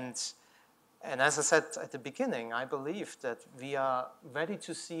as I said at the beginning, I believe that we are ready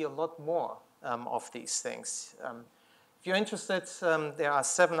to see a lot more of these things. If you're interested, there are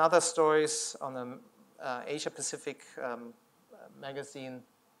 7 other stories on the Asia Pacific magazine,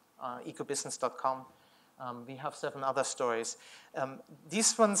 ecobusiness.com. We have 7 other stories.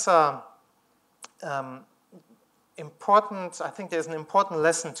 These ones are important. I think there's an important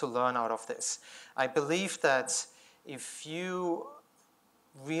lesson to learn out of this. I believe that if you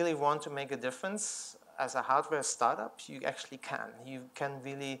really want to make a difference as a hardware startup, you actually can. You can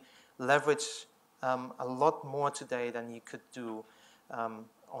really leverage a lot more today than you could do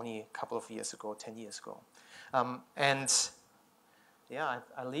only a couple of years ago, 10 years ago. And yeah,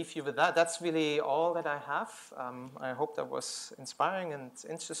 I leave you with that. That's really all that I have. I hope that was inspiring and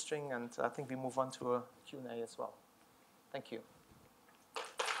interesting, and I think we move on to a Q&A as well. Thank you.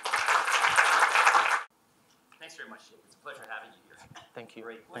 Thanks very much, Jake. It's a pleasure having you here. Thank you.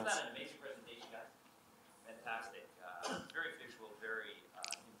 Great. Wasn't that an amazing presentation, guys? Fantastic. Very visual, very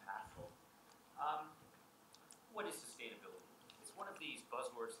impactful. What is sustainability? It's one of these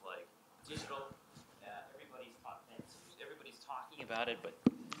buzzwords like digital. Everybody's talking about it, but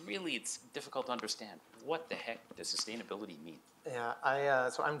really it's difficult to understand. What the heck does sustainability mean? Yeah,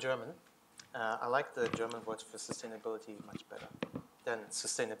 so I'm German. I like the German word for sustainability much better than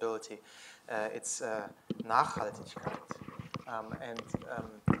sustainability. It's Nachhaltigkeit.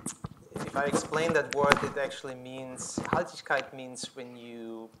 If I explain that word, it actually means, Haltigkeit means when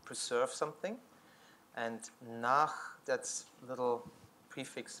you preserve something, and nach, that little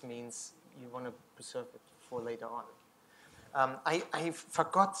prefix means you want to preserve it for later on. I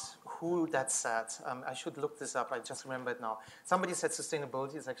forgot who that said. I should look this up. I just remember it now. Somebody said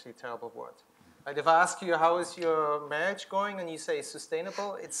sustainability is actually a terrible word. Right? If I ask you how is your marriage going and you say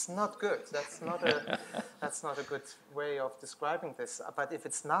sustainable, it's not good. That's not a good way of describing this. But if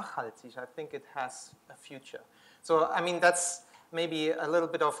it's nachhaltig, I think it has a future. So I mean that's maybe a little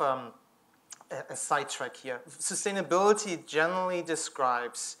bit of a sidetrack here. Sustainability generally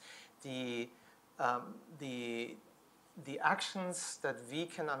describes the actions that we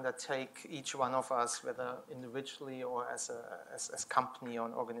can undertake, each one of us, whether individually or as company or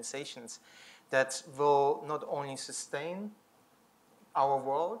organizations, that will not only sustain our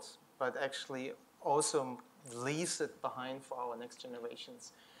world, but actually also leaves it behind for our next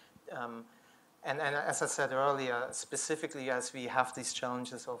generations. And as I said earlier, specifically as we have these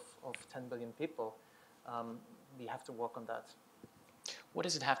challenges of 10 billion people, we have to work on that. What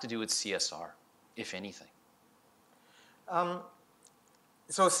does it have to do with CSR, if anything?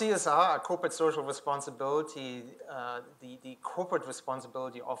 So CSR, corporate social responsibility, the corporate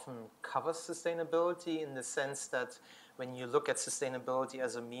responsibility often covers sustainability in the sense that when you look at sustainability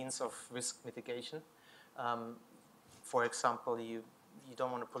as a means of risk mitigation, for example, you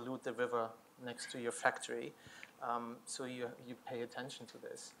don't want to pollute the river next to your factory, so you pay attention to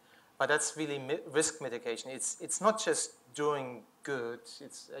this. But that's really risk mitigation. It's not just doing good,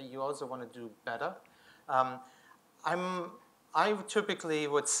 you also want to do better. I typically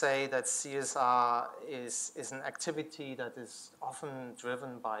would say that CSR is an activity that is often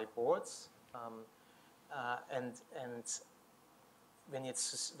driven by boards, and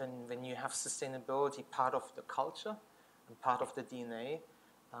when you have sustainability part of the culture and part of the DNA,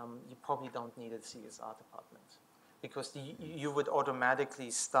 you probably don't need a CSR department because you would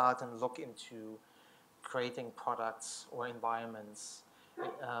automatically start and look into creating products or environments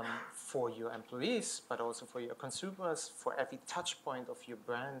for your employees, but also for your consumers, for every touch point of your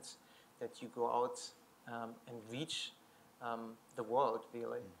brand that you go out and reach the world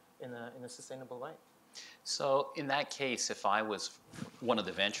really in a sustainable way. So in that case, if I was one of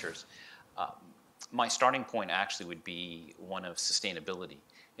the ventures, my starting point actually would be one of sustainability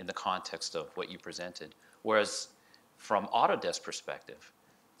in the context of what you presented. Whereas from Autodesk perspective,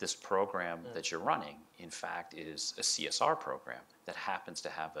 this program that you're running, in fact, is a CSR program that happens to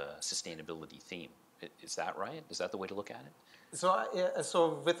have a sustainability theme. Is that right? Is that the way to look at it?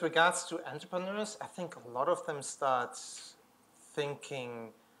 So with regards to entrepreneurs, I think a lot of them start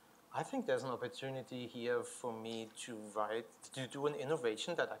thinking, I think there's an opportunity here for me to do an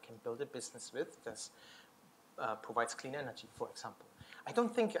innovation that I can build a business with that provides clean energy, for example. I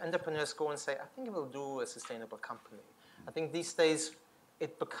don't think entrepreneurs go and say, I think I will do a sustainable company. I think these days,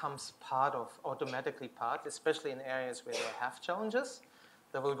 it becomes automatically part, especially in areas where they have challenges,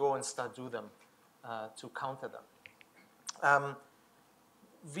 they will go and start do them to counter them.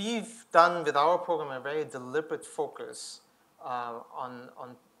 We've done with our program a very deliberate focus on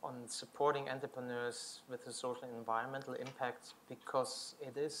supporting entrepreneurs with a social and environmental impact because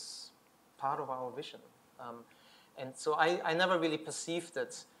it is part of our vision. And so I never really perceived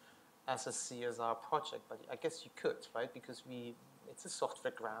it as a CSR project, but I guess you could, right? Because it's a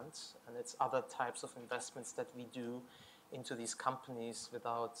software grant, and it's other types of investments that we do into these companies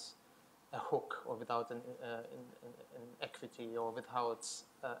without a hook or without an equity or without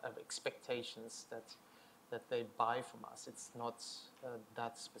expectations that they buy from us. It's not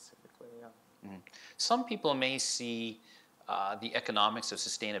that specifically, yeah. Mm-hmm. Some people may see the economics of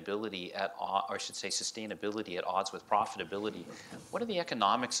sustainability sustainability at odds with profitability. What are the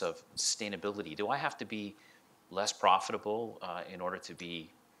economics of sustainability? Do I have to be less profitable in order to be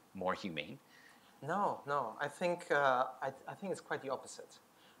more humane? No. I think it's quite the opposite.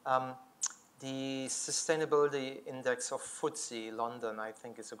 The sustainability index of FTSE London, I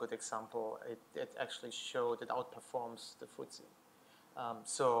think, is a good example. It actually showed it outperforms the FTSE.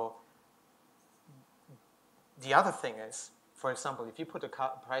 So the other thing is, for example, if you put a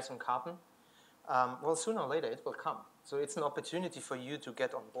price on carbon, well, sooner or later it will come. So it's an opportunity for you to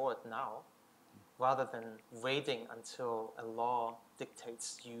get on board now, rather than waiting until a law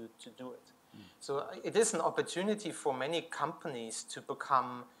dictates you to do it. So it is an opportunity for many companies to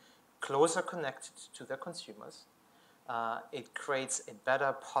become closer connected to their consumers. It creates a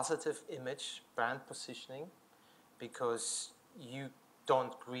better positive image, brand positioning, because you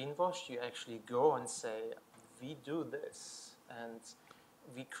don't greenwash, you actually go and say, we do this, and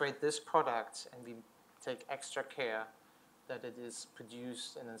we create this product, and we take extra care that it is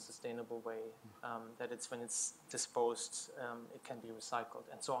produced in a sustainable way, that it's, when it's disposed, it can be recycled,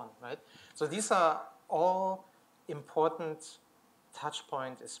 and so on, right? So these are all important touch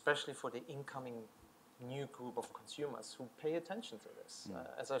points, especially for the incoming new group of consumers who pay attention to this.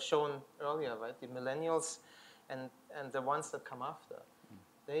 As I've shown earlier, right, the millennials and the ones that come after,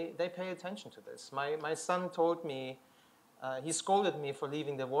 they pay attention to this. My son told me, he scolded me for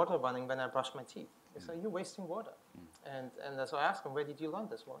leaving the water running when I brushed my teeth. He said, you're wasting water. And so I asked him, where did you learn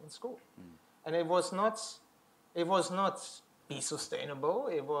this? Well, in school. And it was not be sustainable.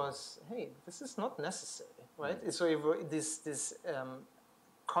 It was, hey, this is not necessary, right? So this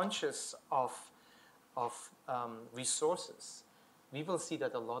conscious of resources, we will see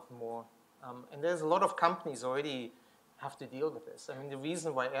that a lot more. And there's a lot of companies already have to deal with this. I mean, the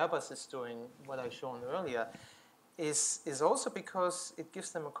reason why Airbus is doing what I shown earlier is also because it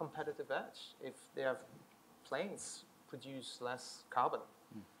gives them a competitive edge. If their planes produce less carbon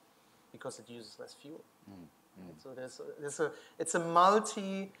because it uses less fuel. So it's a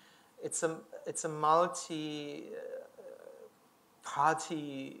multi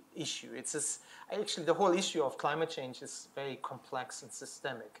party issue. Actually the whole issue of climate change is very complex and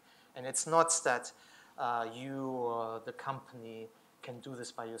systemic, and it's not that you or the company can do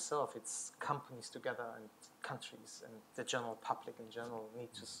this by yourself. It's companies together and countries and the general public in general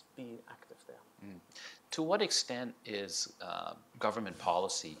need to be active there. To what extent is government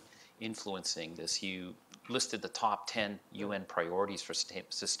policy influencing this? You listed the top 10 UN priorities for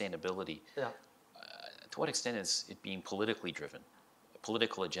sustainability. Yeah. To what extent is it being politically driven?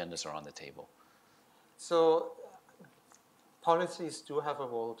 Political agendas are on the table. So policies do have a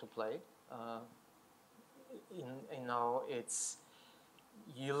role to play.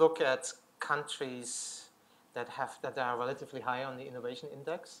 You look at countries that are relatively high on the innovation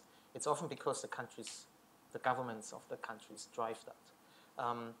index. It's often because the governments of the countries drive that.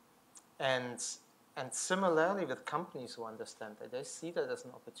 And similarly with companies who understand that, they see that as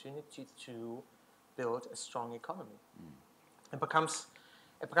an opportunity to build a strong economy. It becomes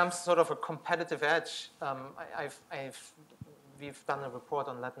sort of a competitive edge. We've done a report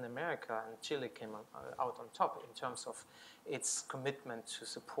on Latin America, and Chile came out on top in terms of its commitment to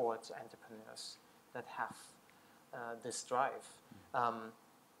support entrepreneurs that have this drive.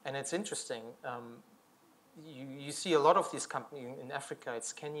 And it's interesting. You see a lot of these companies in Africa.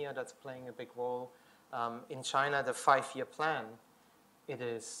 It's Kenya that's playing a big role. In China, the 5-year plan, it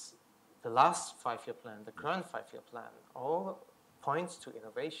is the last 5-year plan, the current 5-year plan, all points to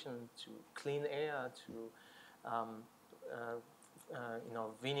innovation, to clean air, to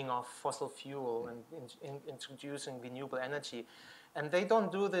weaning off fossil fuel and introducing renewable energy. And they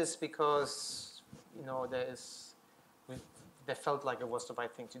don't do this because they felt like it was the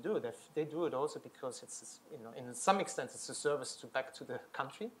right thing to do. They do it also because it's, in some extent, it's a service back to the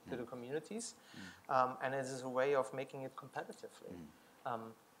country, to the communities, and it is a way of making it competitively.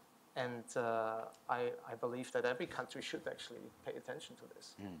 I believe that every country should actually pay attention to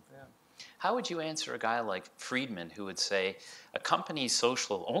this. Yeah. How would you answer a guy like Friedman, who would say a company's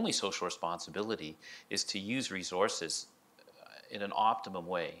only social responsibility is to use resources in an optimum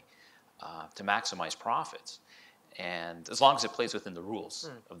way to maximize profits, and as long as it plays within the rules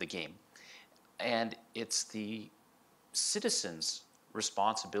of the game, and it's the citizen's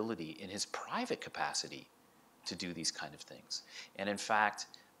responsibility in his private capacity to do these kind of things. And in fact,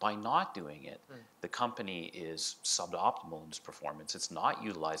 by not doing it, the company is suboptimal in its performance. It's not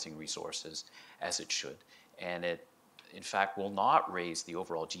utilizing resources as it should, and it, in fact, will not raise the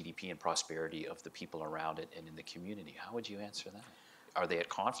overall GDP and prosperity of the people around it and in the community. How would you answer that? Are they at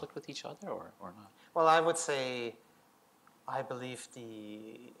conflict with each other or not? Well, I would say, I believe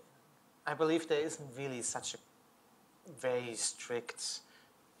there isn't really such a very strict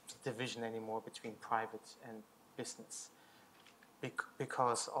division anymore between private and business,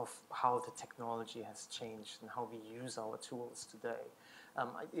 because of how the technology has changed and how we use our tools today.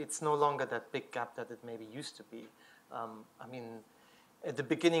 It's no longer that big gap that it maybe used to be. I mean, at the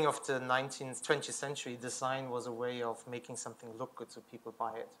beginning of the 20th century, design was a way of making something look good so people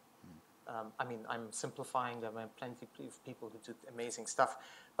buy it. I mean, I'm simplifying. There were plenty of people who did amazing stuff,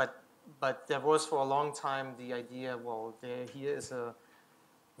 but there was for a long time the idea, well, here is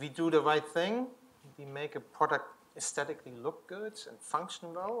we do the right thing, we make a product aesthetically look good and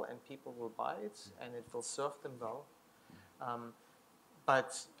function well, and people will buy it, and it will serve them well.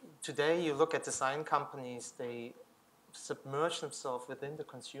 But today, you look at design companies, they submerge themselves within the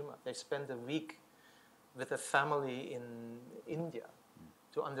consumer. They spend a week with a family in India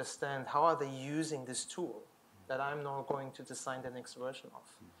to understand how are they using this tool that I'm now going to design the next version of.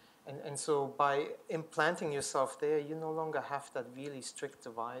 And so by implanting yourself there, you no longer have that really strict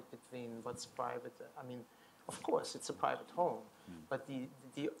divide between what's private. I mean, of course, it's a private home, but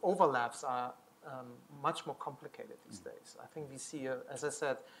the overlaps are much more complicated these days. I think we see, as I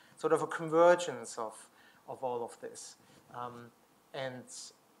said, sort of a convergence of all of this.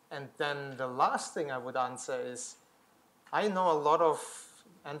 And then the last thing I would answer is, I know a lot of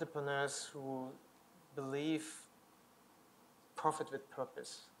entrepreneurs who believe profit with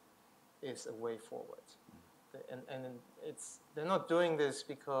purpose is a way forward. And they're not doing this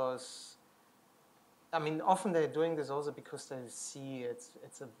because, I mean, often they're doing this also because they see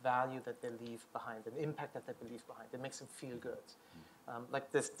it's a value that they leave behind, an impact that they leave behind. It makes them feel good.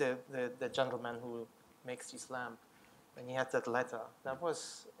 Like this, the gentleman who makes this lamp, when he had that letter, that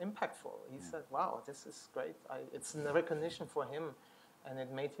was impactful. He said, wow, this is great. It's a recognition for him, and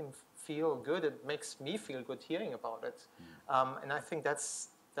it made him feel good. It makes me feel good hearing about it. And I think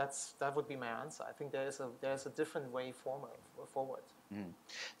that would be my answer. I think there's a different way forward.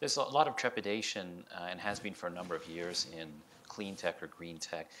 There's a lot of trepidation, and has been for a number of years, in clean tech or green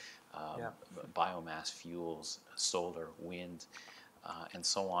tech, biomass fuels, solar, wind, and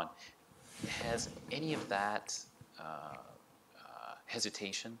so on. Has any of that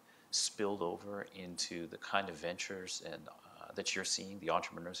hesitation spilled over into the kind of ventures and that you're seeing, the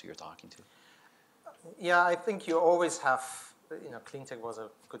entrepreneurs who you're talking to? Yeah, I think you always have, clean tech was a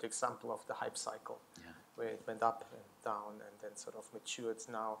good example of the hype cycle, where it went up and down and then sort of matured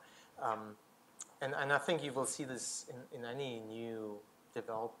now. And I think you will see this in any new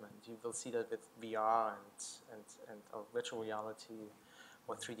development. You will see that with VR and virtual reality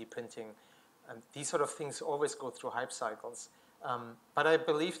or 3D printing. And these sort of things always go through hype cycles. But I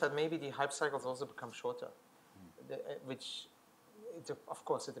believe that maybe the hype cycles also become shorter, which, of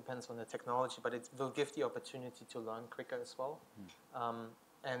course, it depends on the technology, but it will give the opportunity to learn quicker as well.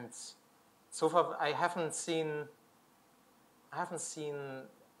 And so far, I haven't seen,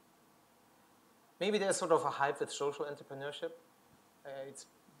 maybe there's sort of a hype with social entrepreneurship. It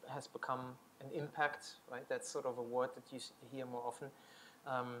has become an impact, right? That's sort of a word that you hear more often.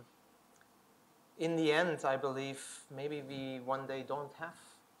 In the end, I believe maybe we one day don't have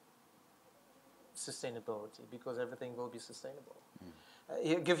sustainability because everything will be sustainable.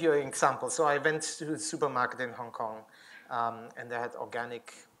 I'll give you an example. So I went to a supermarket in Hong Kong, and they had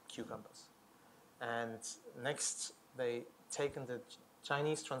organic cucumbers. And next, they taken the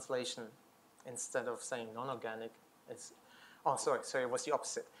Chinese translation. Instead of saying non-organic, it was the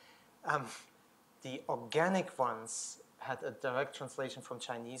opposite. The organic ones had a direct translation from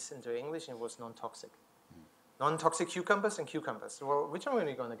Chinese into English, and it was non-toxic. Non-toxic cucumbers and cucumbers. Well, which one are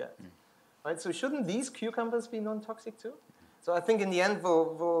we going to get? Right? So shouldn't these cucumbers be non-toxic too? So I think in the end,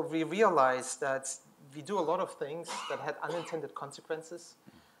 we realize that we do a lot of things that had unintended consequences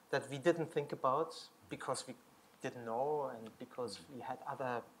that we didn't think about because we didn't know and because we had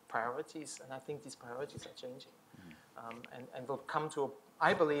other priorities. And I think these priorities are changing. And we'll come to,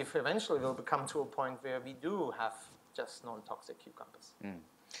 I believe, eventually we'll come to a point where we do have just non-toxic cucumbers.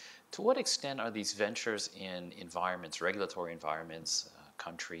 To what extent are these ventures in environments, regulatory environments,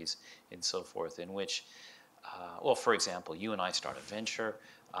 countries, and so forth, in which, well, for example, you and I start a venture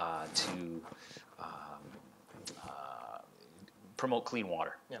to promote clean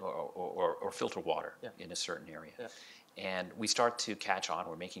water or filter water in a certain area. And we start to catch on,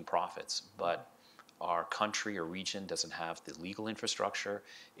 we're making profits, but our country or region doesn't have the legal infrastructure,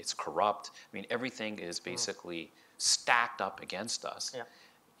 it's corrupt. I mean, everything is basically stacked up against us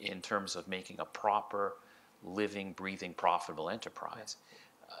in terms of making a proper, living, breathing, profitable enterprise.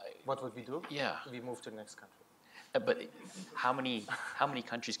 What would we do? We move to the next country. But how many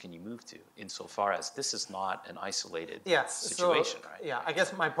countries can you move to insofar as this is not an isolated situation, right? Yeah, I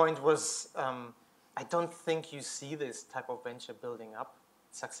guess my point was, I don't think you see this type of venture building up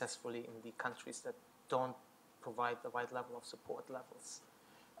successfully in the countries that don't provide the right level of support levels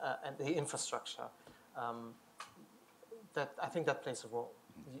and the infrastructure. I think that plays a role.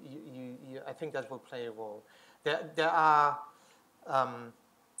 I think that will play a role. There are,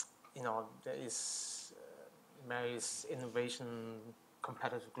 there is various innovation,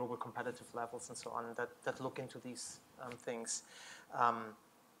 global competitive levels and so on that look into these things.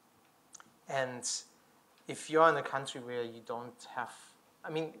 And if you're in a country where you don't have,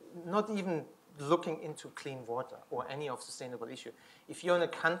 not even looking into clean water or any of sustainable issue, if you're in a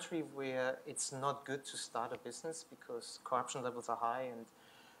country where it's not good to start a business because corruption levels are high and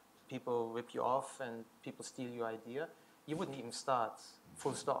people rip you off and people steal your idea, you wouldn't even start,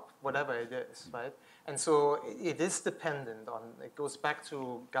 full stop, whatever it is, right? And so it is dependent on, it goes back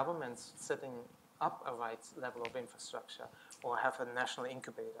to governments setting up a right level of infrastructure, or have a national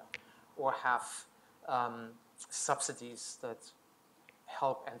incubator, or have subsidies that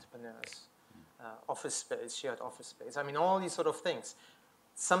help entrepreneurs, office space, shared office space. All these sort of things.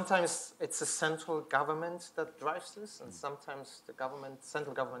 Sometimes it's a central government that drives this, and sometimes the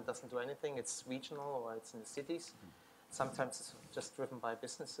central government doesn't do anything. It's regional or it's in the cities. Sometimes it's just driven by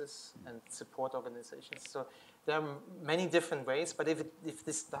businesses and support organizations. So there are many different ways, but if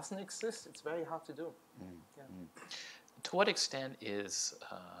this doesn't exist, it's very hard to do. Yeah. To what extent is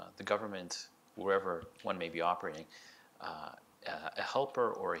the government, wherever one may be operating, a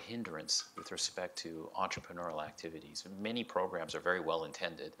helper or a hindrance with respect to entrepreneurial activities? Many programs are very well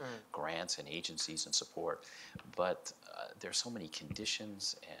intended, grants and agencies and support, but there's so many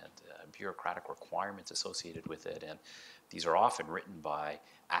conditions and bureaucratic requirements associated with it, and these are often written by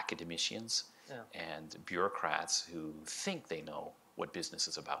academicians and bureaucrats who think they know what business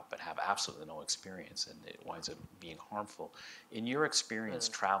is about but have absolutely no experience, and it winds up being harmful. In your experience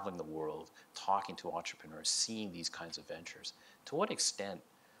traveling the world, talking to entrepreneurs, seeing these kinds of ventures, to what extent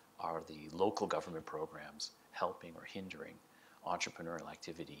are the local government programs helping or hindering entrepreneurial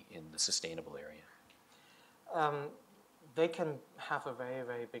activity in the sustainable area? They can have a very,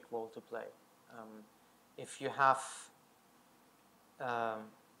 very big role to play. If you have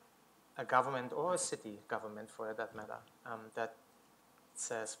a government, or a city government for that matter, that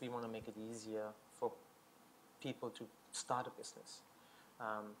says we want to make it easier for people to start a business.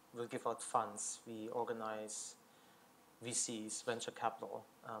 We'll give out funds. We organize VCs, venture capital,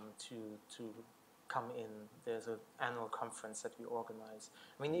 to come in. There's an annual conference that we organize.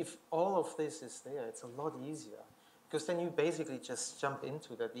 If all of this is there, it's a lot easier, because then you basically just jump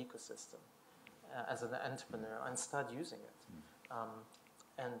into that ecosystem as an entrepreneur and start using it.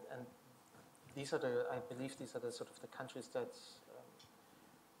 And these are I believe these are the sort of the countries that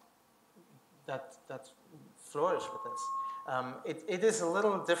flourish with this. It is a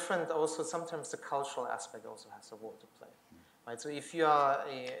little different also. Sometimes the cultural aspect also has a role to play. Right? So if you are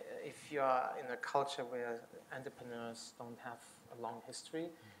in a culture where entrepreneurs don't have a long history,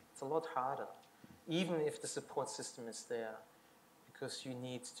 it's a lot harder, even if the support system is there, because you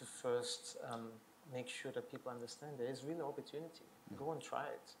need to first make sure that people understand there is real opportunity. Go and try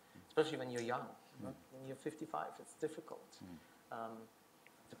it, especially when you're young. When you're 55, it's difficult.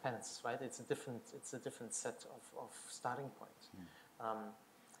 Depends, right? It's a different set of starting points.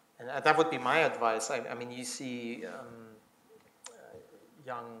 And that would be my advice. You see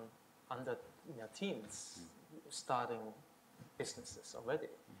young teens starting businesses already.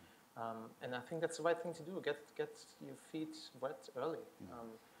 And I think that's the right thing to do. Get your feet wet early.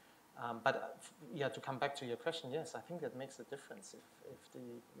 But to come back to your question, yes, I think that makes a difference.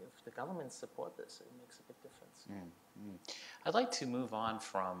 If the government support this, it makes a big difference. I'd like to move on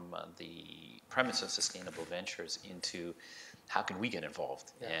from the premise of sustainable ventures into how can we get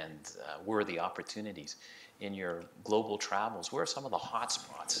involved, and where are the opportunities in your global travels? Where are some of the hot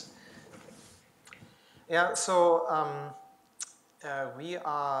spots? Yeah, so we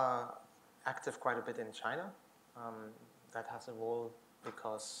are active quite a bit in China. That has a role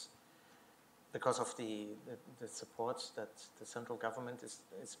because of the support that the central government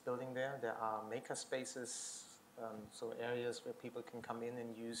is building there. There are maker spaces, so areas where people can come in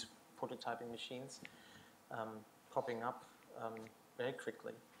and use prototyping machines, popping up very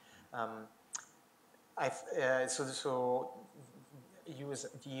quickly.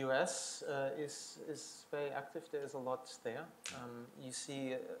 The US is very active. There is a lot there. You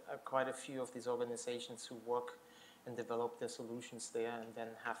see quite a few of these organizations who work and develop their solutions there, and then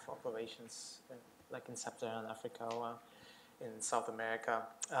have operations like in Sub-Saharan Africa or in South America.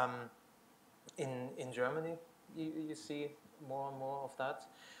 In Germany, you see more and more of that.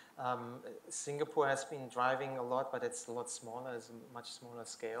 Singapore has been driving a lot, but it's a lot smaller. It's a much smaller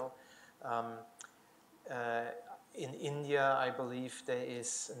scale. In India, I believe there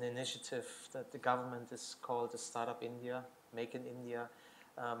is an initiative that the government is called the Startup India, Make in India.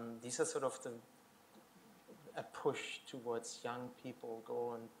 These are sort of a push towards young people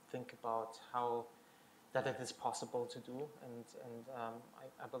go and think about how that it is possible to do, and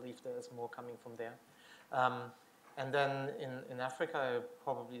I believe there is more coming from there. And then in Africa,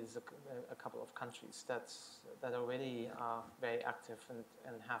 probably is a couple of countries that already are very active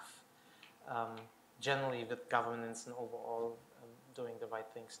and have generally with governance and overall doing the right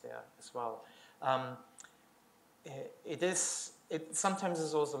things there as well. It sometimes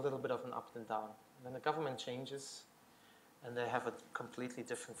is also a little bit of an up and down. When the government changes and they have a completely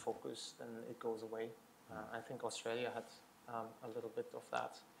different focus, then it goes away. I think Australia had a little bit of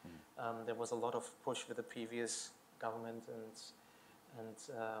that. There was a lot of push with the previous government, and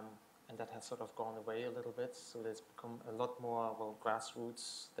that has sort of gone away a little bit. So there's become a lot more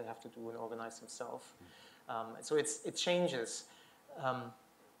grassroots they have to do and organize themselves. So it changes.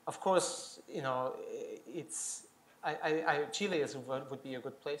 Of course, you know, Chile would be a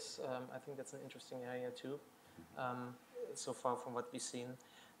good place. I think that's an interesting area too, so far from what we've seen.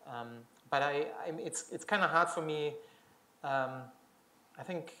 But it's kind of hard for me. I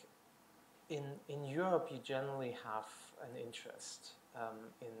think in Europe you generally have an interest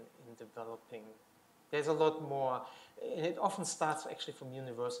in developing. There's a lot more, and it often starts actually from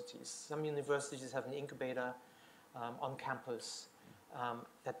universities. Some universities have an incubator on campus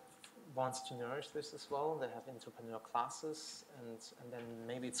that wants to nourish this as well. They have entrepreneur classes, and then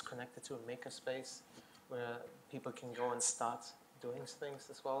maybe it's connected to a makerspace where people can go and start doing things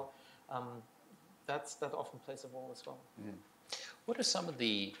as well. That often plays a role as well. Mm. What are some of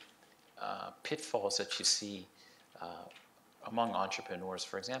the pitfalls that you see among entrepreneurs?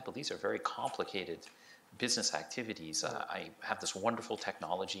 For example, these are very complicated business activities. I have this wonderful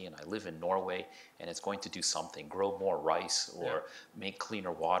technology and I live in Norway and it's going to do something, grow more rice or make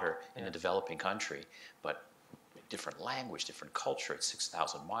cleaner water in a developing country, but different language, different culture, it's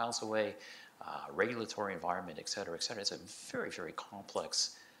 6,000 miles away, regulatory environment, et cetera, et cetera. It's a very, very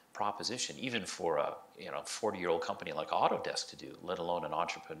complex proposition, even for a 40-year-old company like Autodesk to do, let alone an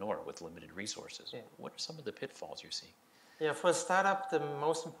entrepreneur with limited resources. Yeah. What are some of the pitfalls you're seeing? Yeah, for a startup, the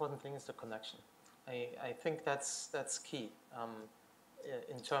most important thing is the connection. I think that's key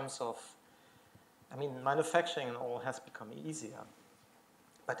in terms of, I mean, manufacturing and all has become easier,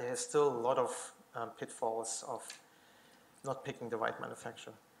 but there's still a lot of pitfalls of not picking the right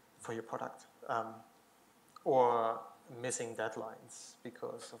manufacturer for your product, or missing deadlines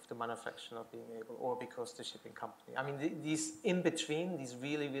because of the manufacturer not being able, or because the shipping company. I mean, these in between, these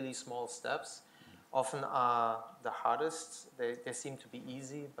really, really small steps often are the hardest. They seem to be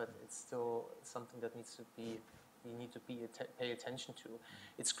easy, but it's still something that needs to be, you need to pay attention to.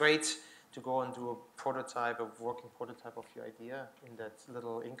 It's great to go and do a prototype, a working prototype of your idea in that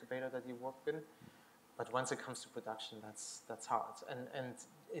little incubator that you work in. But once it comes to production, that's hard. And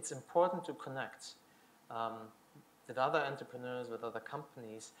it's important to connect with other entrepreneurs, with other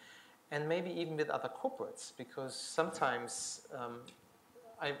companies, and maybe even with other corporates, because sometimes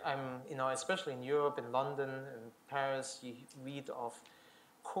I'm especially in Europe, in London, in Paris, you read of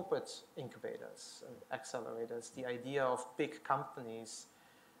corporate incubators and accelerators, the idea of big companies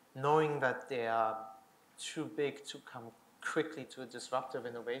knowing that they are too big to come quickly to a disruptive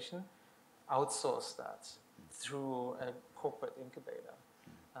innovation, outsource that through a corporate incubator.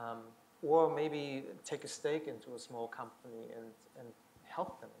 Or maybe take a stake into a small company and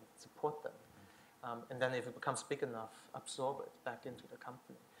help them, and support them. And then if it becomes big enough, absorb it back into the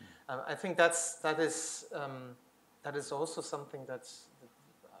company. I think that is also something that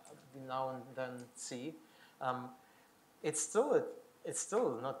we now and then see. It's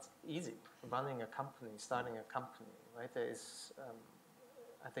still not easy running a company, starting a company, right? There is,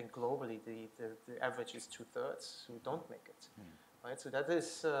 I think globally, the average is 2/3 who don't make it, right? So that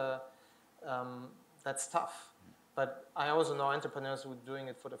is, that's tough. But I also know entrepreneurs who are doing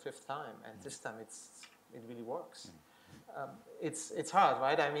it for the 5th time, and this time it really works. It's hard,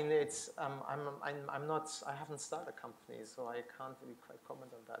 right? I mean, I haven't started a company, so I can't really quite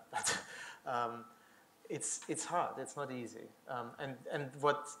comment on that. But it's hard. It's not easy. And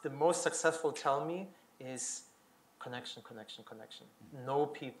what the most successful tell me is connection. Know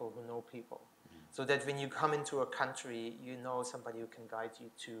people who know people, so that when you come into a country, you know somebody who can guide you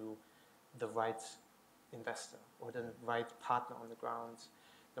to the right investor or the right partner on the ground,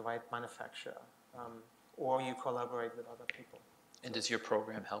 the right manufacturer, or you collaborate with other people. And does your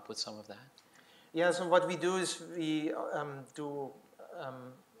program help with some of that? Yeah, so what we do is we do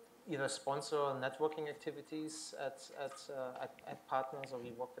either sponsor networking activities at partners, or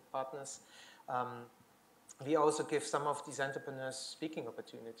we work with partners. We also give some of these entrepreneurs speaking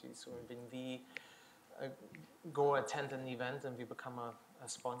opportunities. So when we go attend an event and we become a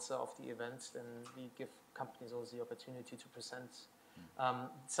sponsor of the event, then we give companies also the opportunity to present.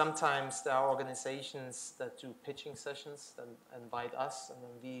 Sometimes there are organizations that do pitching sessions that invite us, and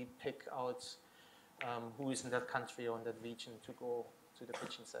then we pick out who is in that country or in that region to go to the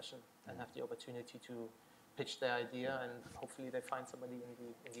pitching session and have the opportunity to pitch their idea, and hopefully they find somebody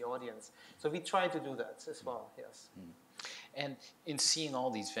in the audience. So we try to do that as well, yes. And in seeing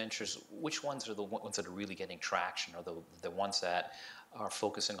all these ventures, which ones are the ones that are really getting traction? Are the ones that are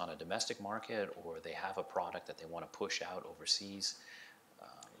focusing on a domestic market, or they have a product that they want to push out overseas,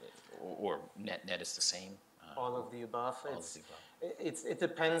 or net is the same? All of the above. All of the above. It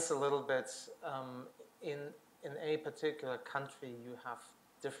depends a little bit. In a particular country, you have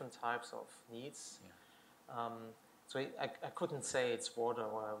different types of needs. Yeah. So I couldn't say it's water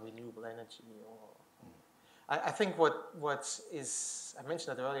or renewable energy. I think what is, I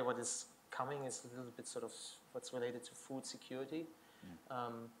mentioned that earlier, what is coming is a little bit sort of what's related to food security,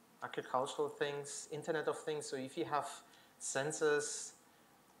 agricultural things, Internet of Things. So if you have sensors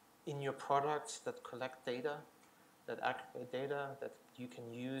in your product that collect data, that aggregate data that you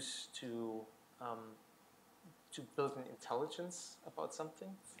can use to build an intelligence about something,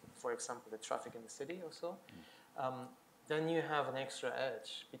 for example, the traffic in the city or so, then you have an extra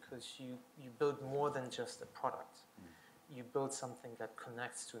edge because you build more than just a product. You build something that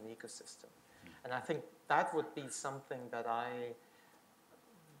connects to an ecosystem. And I think that would be something that I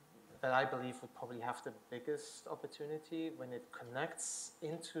believe would probably have the biggest opportunity when it connects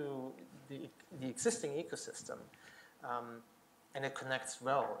into the existing ecosystem, and it connects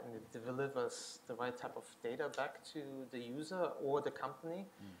well, and it delivers the right type of data back to the user or the company.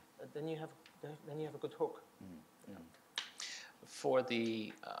 Then you have a good hook. Yeah. For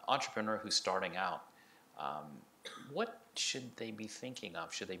the entrepreneur who's starting out, what should they be thinking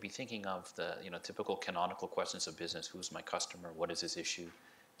of? Should they be thinking of the typical canonical questions of business? Who's my customer? What is his issue?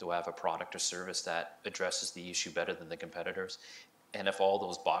 Do I have a product or service that addresses the issue better than the competitors? And if all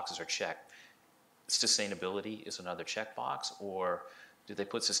those boxes are checked, sustainability is another checkbox, or do they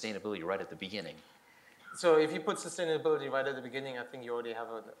put sustainability right at the beginning? So if you put sustainability right at the beginning, I think you already have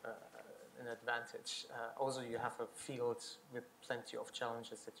an advantage. Also, you have a field with plenty of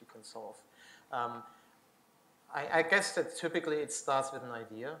challenges that you can solve. I guess that typically it starts with an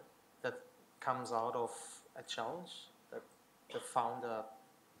idea that comes out of a challenge that the founder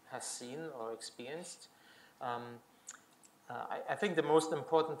has seen or experienced. I think the most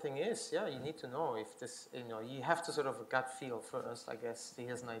important thing is, you need to know if this, you have to sort of a gut feel first, I guess.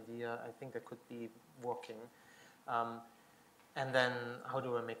 Here's an idea, I think that could be working. And then how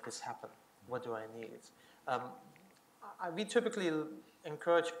do I make this happen? What do I need? We typically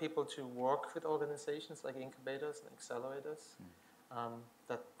encourage people to work with organizations like incubators and accelerators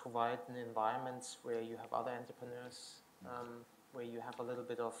that provide an environment where you have other entrepreneurs, where you have a little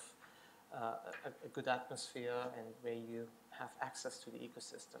bit of a good atmosphere, and where you have access to the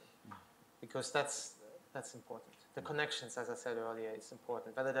ecosystem, because that's important. The connections, as I said earlier, is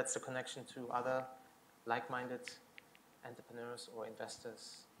important. Whether that's the connection to other like-minded entrepreneurs or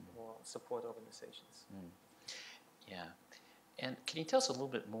investors or support organizations. Yeah. And can you tell us a little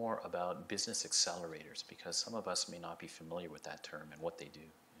bit more about business accelerators? Because some of us may not be familiar with that term and what they do.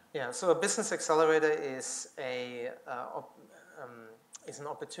 Yeah, so a business accelerator is is an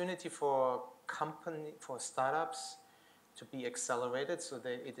opportunity for startups to be accelerated. So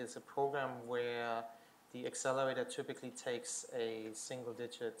it is a program where the accelerator typically takes a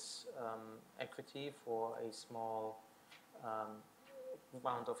single-digit equity for a small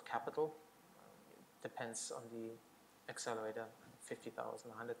round of capital. Depends on the accelerator, 50,000,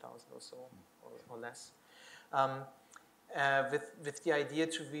 100,000 or so, or less. With the idea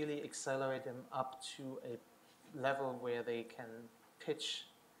to really accelerate them up to a level where they can pitch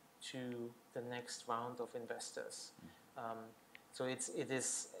to the next round of investors. So it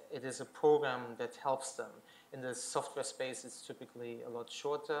is a program that helps them. In the software space, it's typically a lot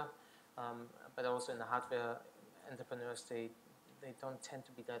shorter, but also in the hardware entrepreneurs, they don't tend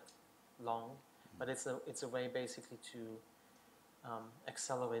to be that long. But it's a way basically to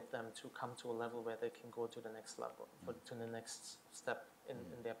accelerate them to come to a level where they can go to the next level, or to the next step in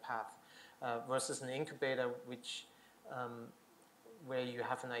their path, versus an incubator, which where you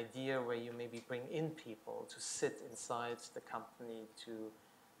have an idea, where you maybe bring in people to sit inside the company to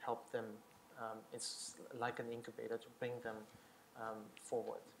help them. It's like an incubator to bring them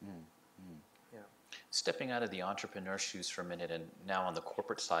forward. Yeah. Stepping out of the entrepreneur shoes for a minute, and now on the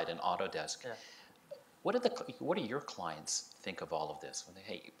corporate side in Autodesk, what do your clients think of all of this?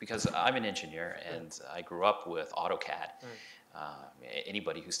 When because I'm an engineer and I grew up with AutoCAD.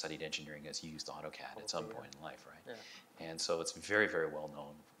 Anybody who studied engineering has used AutoCAD at some point in life, right? Yeah. And so it's very, very well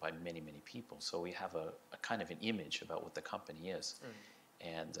known by many, many people. So we have a kind of an image about what the company is.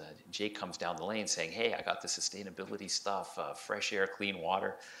 And Jake comes down the lane saying, hey, I got the sustainability stuff, fresh air, clean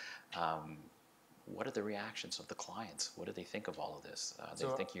water. What are the reactions of the clients? What do they think of all of this? They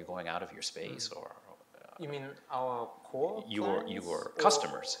think you're going out of your space, or you mean our core your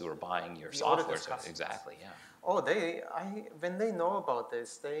customers who are buying your software? Exactly, yeah. Oh, when they know about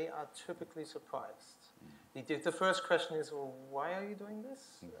this, they are typically surprised. The first question is, well, why are you doing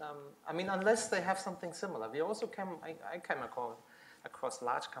this? I mean, unless they have something similar. We also I came across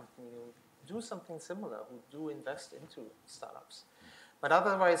large companies who do something similar, who do invest into startups. But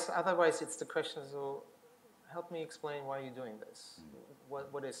otherwise it's the question, so help me explain why you're doing this.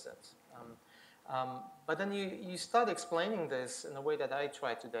 What is that? But then you start explaining this in a way that I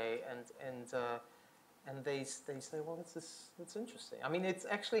try today, and they say, well, it's interesting. I mean, it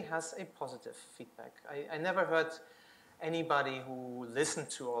actually has a positive feedback. I never heard anybody who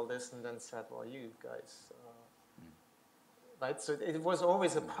listened to all this and then said, well, you guys, right? So it was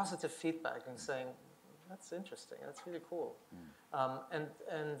always a positive feedback and saying, that's interesting, that's really cool.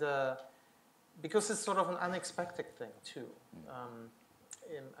 Because it's sort of an unexpected thing too.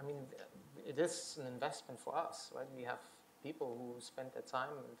 I mean, it is an investment for us, right? We have people who spend their time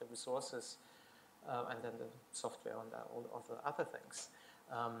and the resources and then the software and all of the other things.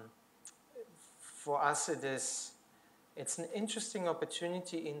 For us, it's an interesting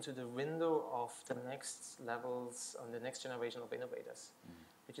opportunity into the window of the next levels and the next generation of innovators,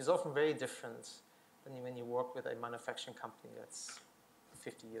 which is often very different than when you work with a manufacturing company that's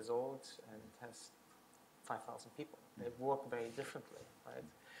 50 years old and has 5,000 people. They work very differently, right?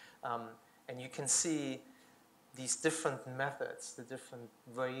 And you can see these different methods, the different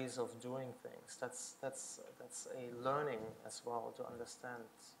ways of doing things. That's a learning as well to understand,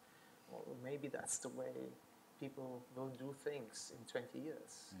 well, maybe that's the way people will do things in 20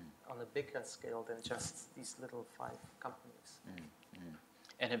 years on a bigger scale than just these little 5 companies.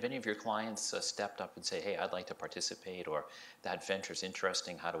 And have any of your clients stepped up and say, hey, I'd like to participate, or that venture's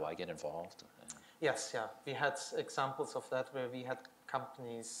interesting, how do I get involved? Yes, yeah. We had examples of that where we had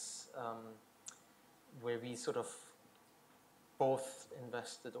companies where we sort of both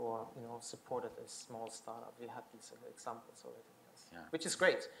invested or supported a small startup. We had these examples already, yes. Yeah. Which is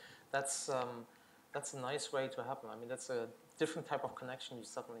great. That's a nice way to happen. I mean, that's a different type of connection you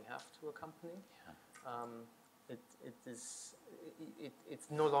suddenly have to a company. Yeah. It's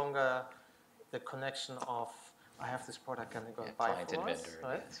no longer the connection of I have this product and I go and buy it for us,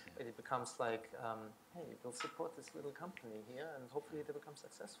 right? Yes, yeah. It becomes like, hey, we'll support this little company here and hopefully they become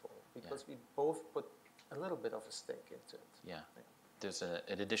successful because we both put a little bit of a stake into it. Yeah. There's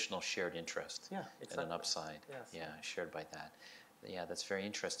an additional shared interest and an upside. Yes. Yeah, shared by that. Yeah, that's very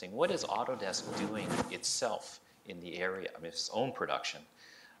interesting. What is Autodesk doing itself in the area of its own production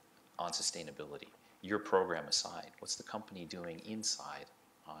on sustainability? Your program aside, what's the company doing inside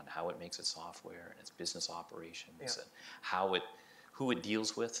on how it makes its software and its business operations and who it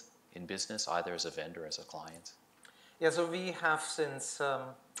deals with in business, either as a vendor or as a client? Yeah, so we have since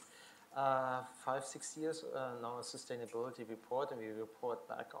 5-6 years now a sustainability report, and we report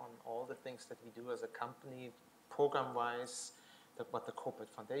back on all the things that we do as a company, program-wise, what the corporate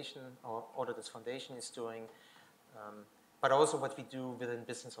foundation or Autodesk Foundation is doing, but also what we do within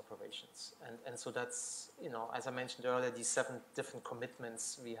business operations. And so that's, as I mentioned earlier, these 7 different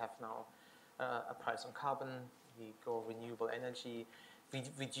commitments. We have now a price on carbon, we go renewable energy, we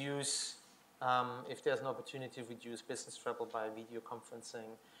reduce, if there's an opportunity, reduce business travel by video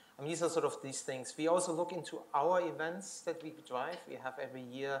conferencing. I mean, these are sort of these things. We also look into our events that we drive. We have every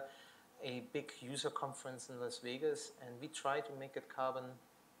year a big user conference in Las Vegas, and we try to make it carbon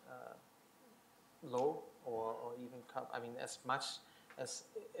low or even as much as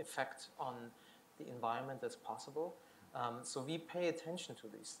effect on the environment as possible. So we pay attention to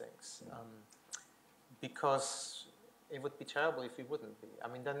these things because it would be terrible if we wouldn't be. I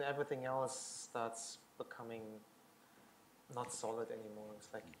mean, then everything else starts becoming not solid anymore. It's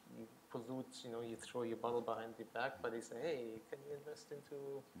like you pollute, you throw your bottle behind your back, but they say, hey, can you invest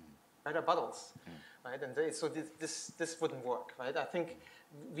into better bottles, right? And so this wouldn't work, right? I think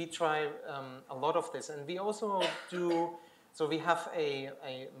we try a lot of this, and we also do. So we have a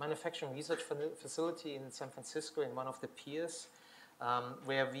manufacturing research facility in San Francisco in one of the piers,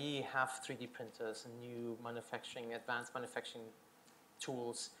 where we have 3D printers and new advanced manufacturing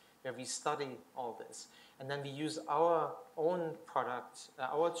tools, where we study all this. And then we use our own product,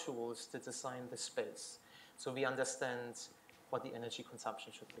 our tools to design the space. So we understand what the energy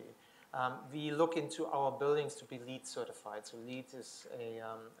consumption should be. We look into our buildings to be LEED certified. So LEED is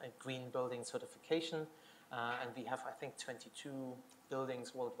a green building certification, and we have, I think, 22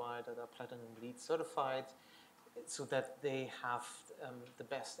 buildings worldwide that are platinum LEED certified, so that they have the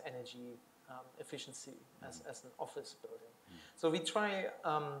best energy efficiency as an office building. So we try,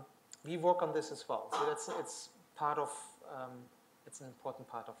 we work on this as well. So it's part of, it's an important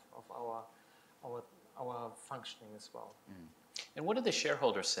part of our functioning as well. And what do the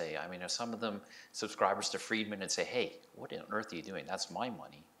shareholders say? I mean, are some of them subscribers to Friedman and say, hey, what on earth are you doing? That's my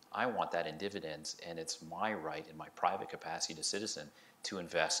money. I want that in dividends, and it's my right in my private capacity as a citizen to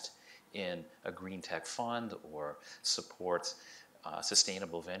invest in a green tech fund or support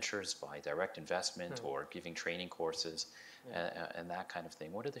sustainable ventures by direct investment or giving training courses and that kind of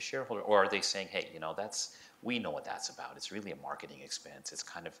thing. What are the shareholders, or are they saying, hey, you know, we know what that's about. It's really a marketing expense. It's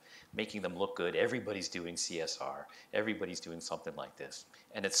kind of making them look good. Everybody's doing CSR. Everybody's doing something like this.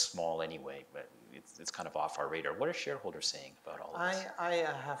 And it's small anyway, but it's kind of off our radar. What are shareholders saying about all of this? I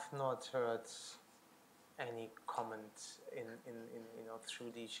have not heard any comment in you know,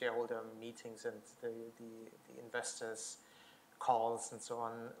 through the shareholder meetings and the investors calls and so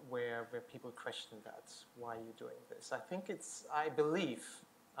on, where people question that. Why are you doing this? I think it's, I believe,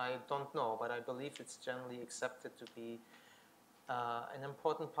 I don't know, but I believe it's generally accepted to be an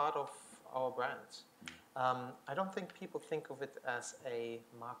important part of our brand. I don't think people think of it as a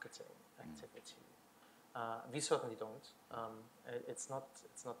marketing activity. We certainly don't. It's not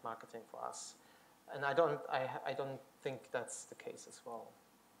marketing for us, and I don't think that's the case as well.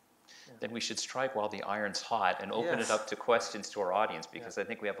 Yeah. Then we should strike while the iron's hot and open it up to questions to our audience, because I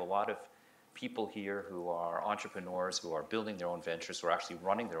think we have a lot of people here who are entrepreneurs, who are building their own ventures, who are actually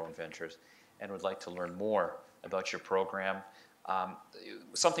running their own ventures, and would like to learn more about your program.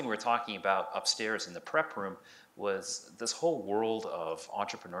 Something we were talking about upstairs in the prep room was this whole world of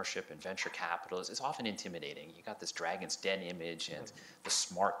entrepreneurship and venture capital is often intimidating. You got this Dragon's Den image and the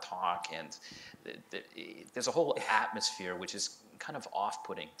smart talk, and there's a whole atmosphere which is kind of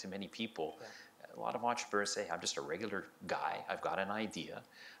off-putting to many people. A lot of entrepreneurs say, I'm just a regular guy. I've got an idea.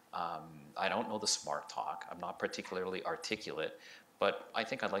 I don't know the smart talk. I'm not particularly articulate, but I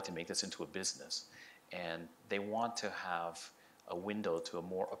think I'd like to make this into a business. And they want to have a window to a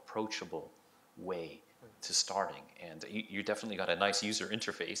more approachable way to starting. And you definitely got a nice user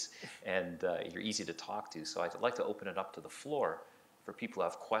interface, and you're easy to talk to. So I'd like to open it up to the floor for people who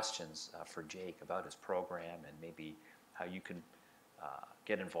have questions for Jake about his program and maybe how you can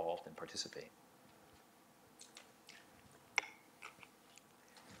get involved and participate.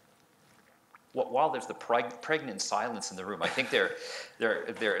 While there's the pregnant silence in the room, I think they're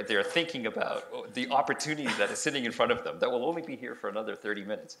thinking about the opportunity that is sitting in front of them that will only be here for another 30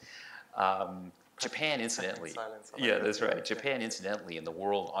 minutes. Japan, incidentally, yeah, that's right. Japan, incidentally, in the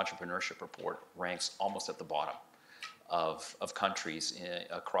World Entrepreneurship Report ranks almost at the bottom of countries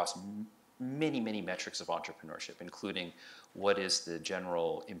across many metrics of entrepreneurship, including what is the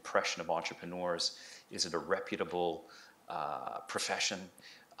general impression of entrepreneurs. Is it a reputable profession?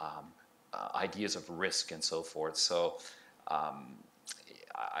 Ideas of risk and so forth. So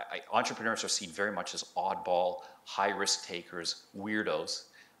entrepreneurs are seen very much as oddball, high-risk takers, weirdos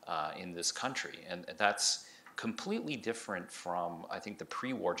in this country. And that's completely different from, I think, the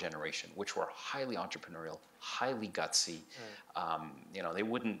pre-war generation, which were highly entrepreneurial, highly gutsy. You know, they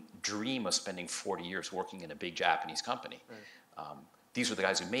wouldn't dream of spending 40 years working in a big Japanese company. These were the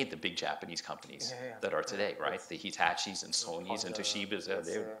guys who made the big Japanese companies that are today, right? The Hitachis and Sonys and Toshibas,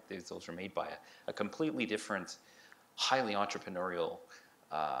 those were made by a completely different, highly entrepreneurial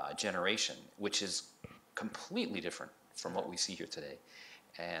generation, which is completely different from what we see here today.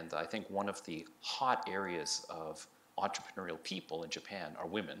 And I think one of the hot areas of entrepreneurial people in Japan are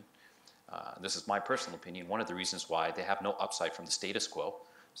women. This is my personal opinion. One of the reasons why they have no upside from the status quo.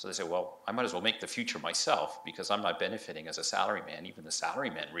 So they say, well, I might as well make the future myself because I'm not benefiting as a salaryman. Even the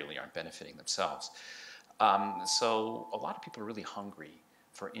salarymen really aren't benefiting themselves. So a lot of people are really hungry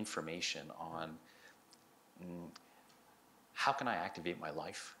for information on how can I activate my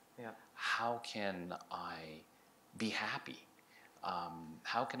life? How can I be happy?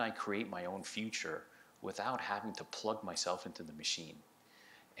 How can I create my own future without having to plug myself into the machine?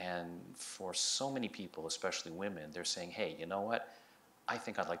 And for so many people, especially women, they're saying, hey, you know what? I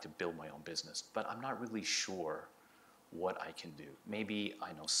think I'd like to build my own business, but I'm not really sure what I can do. Maybe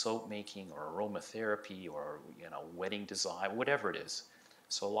I know soap making or aromatherapy or wedding design, whatever it is.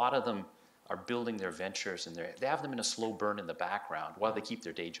 So a lot of them are building their ventures, and they have them in a slow burn in the background while they keep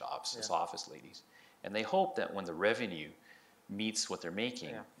their day jobs as office ladies. And they hope that when the revenue meets what they're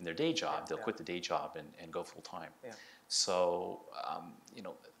making in their day job, they'll quit the day job and go full time. So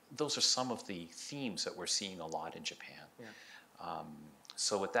those are some of the themes that we're seeing a lot in Japan. Yeah.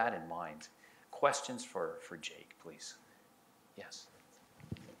 So with that in mind, questions for Jake, please. Yes.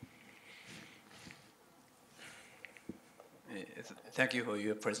 Thank you for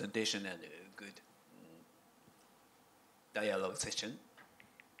your presentation and good dialogue session.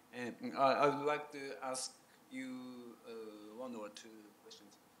 And I would like to ask you one or two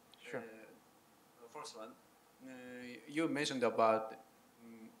questions. Sure. First one, you mentioned about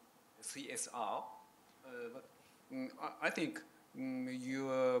CSR, but I think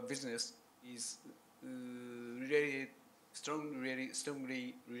your business is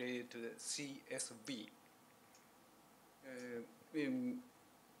strongly related to the CSV. You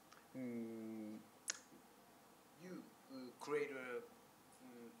create a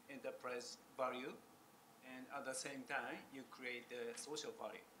enterprise value, and at the same time you create the social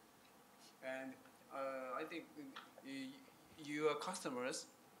value. And I think your customers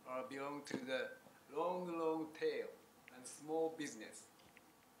belong to the long tail and small business.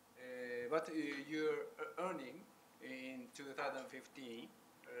 But your earning in 2015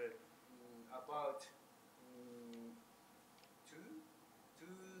 about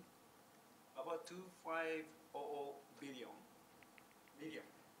about 2,500 billion.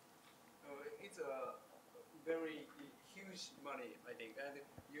 It's a very huge money, I think, and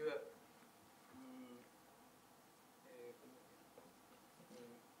your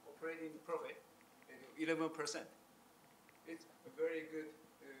operating profit 11%. It's a very good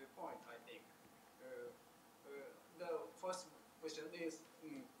point, I think. The first question is,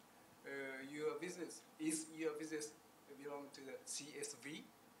 your business belong to the CSV,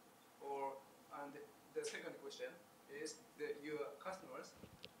 or, and the second question is that your customers,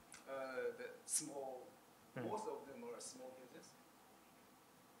 the small, most of them are small business.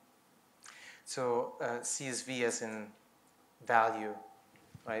 So CSV as in value,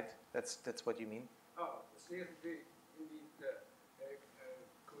 right? That's what you mean? Oh, CSV indeed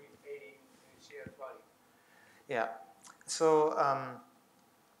creating shared value. Yeah. So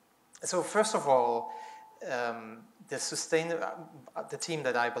so first of all, the team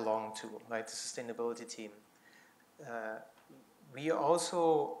that I belong to, right, the sustainability team, we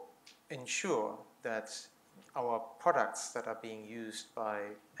also ensure that our products that are being used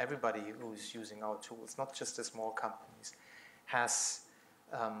by everybody who's using our tools, not just the small companies, has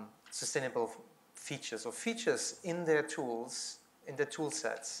sustainable features or features in their tools, in the tool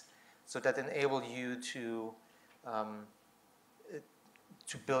sets, so that enable you to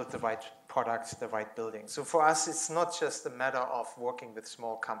build the right product, the right building. So for us, it's not just a matter of working with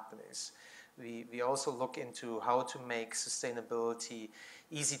small companies. We also look into how to make sustainability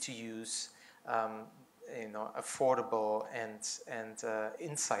easy to use, affordable and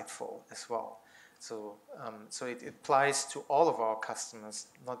insightful as well. So so it applies to all of our customers,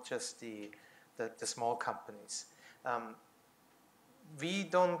 not just the small companies. We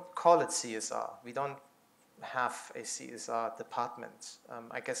don't call it CSR. We don't have a CSR department.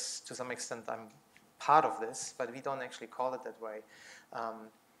 I guess to some extent I'm part of this, but we don't actually call it that way.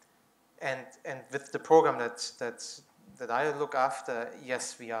 And with the program that I look after,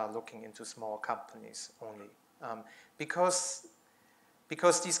 yes, we are looking into small companies only, because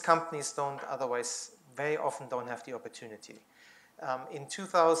these companies very often don't have the opportunity. In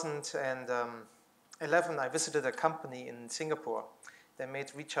 2011, I visited a company in Singapore. They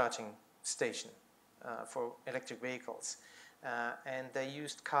made recharging station for electric vehicles, and they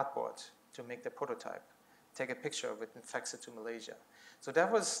used cardboard to make the prototype, take a picture of it and fax it to Malaysia. So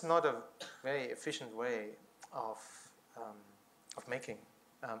that was not a very efficient way of making.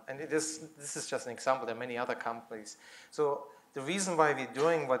 And this is just an example. There are many other companies. So the reason why we're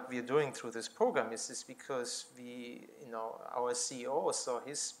doing what we're doing through this program is because our CEO saw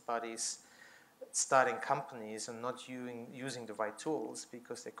his buddies starting companies and not using the right tools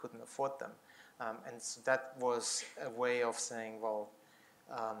because they couldn't afford them. And so that was a way of saying, well,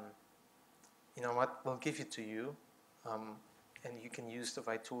 you know what, we'll give it to you, and you can use the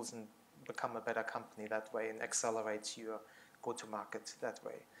right tools and become a better company that way and accelerate your go-to-market that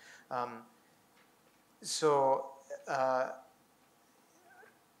way. I'm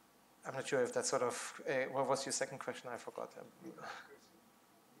not sure if that's sort of, what was your second question? I forgot.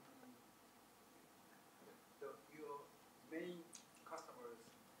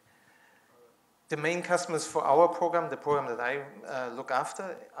 The main customers for our program, the program that I look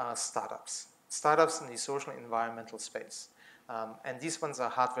after, are startups. Startups in the social and environmental space. And these ones are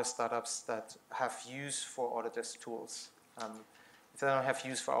hardware startups that have use for Autodesk tools. If they don't have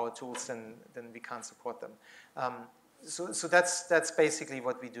use for our tools, then we can't support them. So that's basically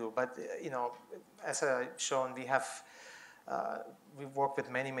what we do. But as I've shown, we have we've worked with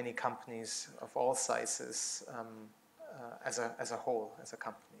many, many companies of all sizes as a whole, as a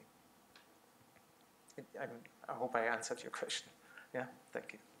company. I hope I answered your question. Yeah,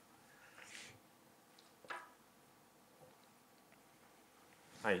 thank you.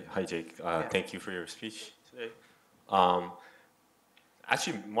 Hi, Jake. Yeah. Thank you for your speech today.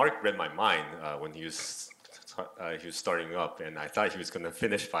 Actually, Mark read my mind when he was starting up, and I thought he was going to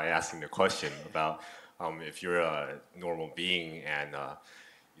finish by asking the question about if you're a normal being and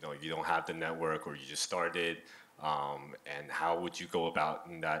you don't have the network or you just started, and how would you go about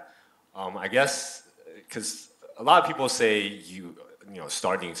in that? I guess because a lot of people say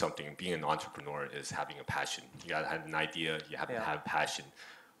starting something, being an entrepreneur is having a passion. You gotta have an idea. You have to have passion.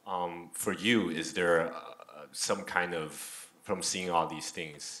 For you, is there some kind of, from seeing all these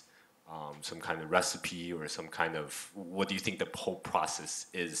things, some kind of recipe or some kind of, what do you think the whole process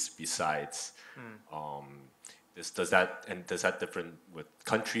is besides? Does that different with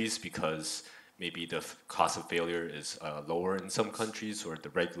countries because maybe the cost of failure is lower in some countries or the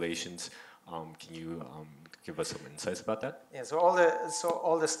regulations? Can you give us some insights about that? Yeah. So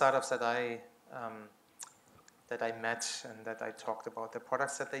all the startups that I met and that I talked about, the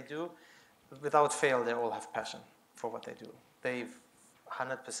products that they do, without fail, they all have passion for what they do. They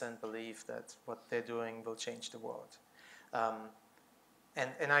 100% believe that what they're doing will change the world.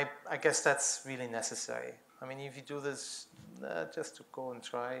 And I guess that's really necessary. I mean, if you do this just to go and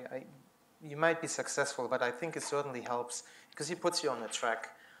try, you might be successful, but I think it certainly helps because it puts you on a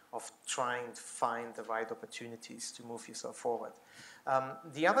track of trying to find the right opportunities to move yourself forward.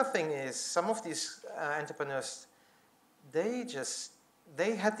 The other thing is some of these entrepreneurs, they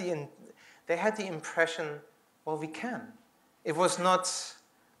had the impression, well, we can. It was not,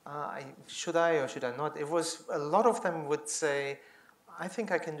 should I or should I not? It was, a lot of them would say, I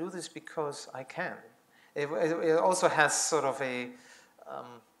think I can do this because I can. It also has sort of a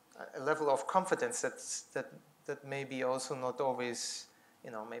level of confidence that maybe also not always,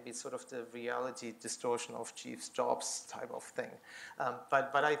 maybe it's sort of the reality distortion of Steve Jobs type of thing.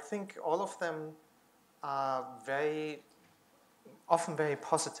 But I think all of them are often very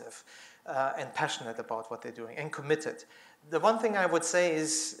positive and passionate about what they're doing and committed. The one thing I would say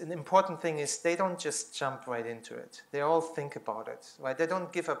is, an important thing is they don't just jump right into it. They all think about it, right? They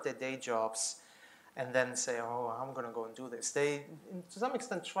don't give up their day jobs and then say, oh, I'm going to go and do this. They, to some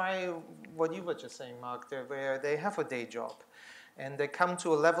extent, try what you were just saying, Mark, where they have a day job. And they come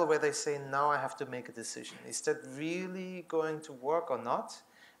to a level where they say, now I have to make a decision. Is that really going to work or not?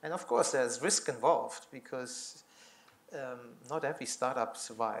 And of course, there's risk involved because not every startup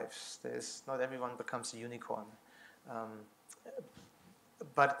survives. Not everyone becomes a unicorn.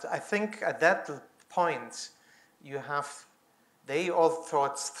 But I think at that point, they all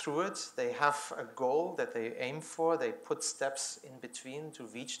thought through it. They have a goal that they aim for. They put steps in between to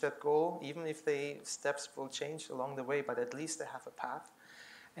reach that goal, even if steps will change along the way, but at least they have a path.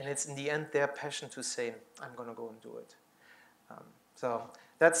 And it's in the end their passion to say, I'm going to go and do it. So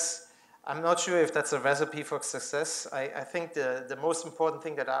I'm not sure if that's a recipe for success. I think the most important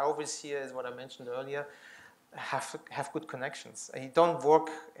thing that I always hear is what I mentioned earlier, have good connections. And you don't work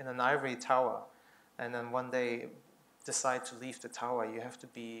in an ivory tower and then one day decide to leave the tower. You have to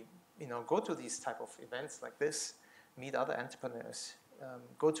go to these type of events like this, meet other entrepreneurs,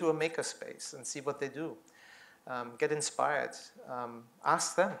 go to a makerspace and see what they do. Get inspired.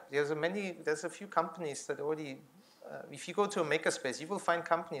 Ask them. There's a few companies that already, if you go to a makerspace, you will find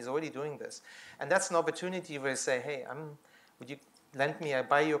companies already doing this. And that's an opportunity where you say, hey, would you lend me, I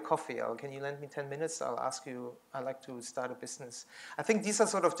buy you a coffee, or can you lend me 10 minutes? I'll ask you, I'd like to start a business. I think these are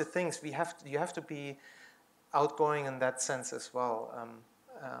sort of the things you have to be outgoing in that sense as well.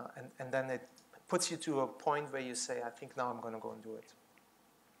 And then it puts you to a point where you say, I think now I'm going to go and do it.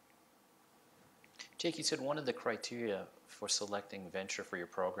 Jake, you said one of the criteria for selecting venture for your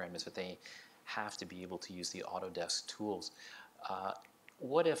program is that they have to be able to use the Autodesk tools.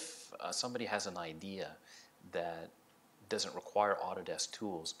 What if somebody has an idea that doesn't require Autodesk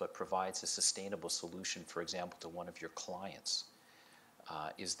tools but provides a sustainable solution, for example, to one of your clients?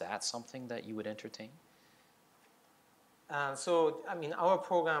 Is that something that you would entertain? Our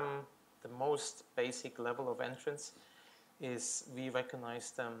program, the most basic level of entrance is we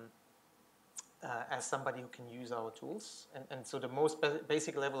recognize them as somebody who can use our tools. And so the most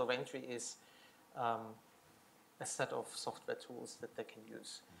basic level of entry is a set of software tools that they can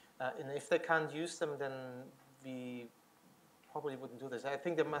use. And if they can't use them, then we probably wouldn't do this. I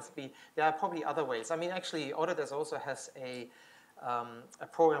think there are probably other ways. I mean, actually, Autodesk also has a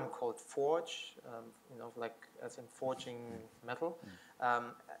program called Forge, like as in forging metal.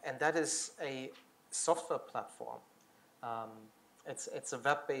 And that is a software platform It's a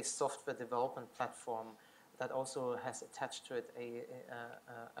web-based software development platform that also has attached to it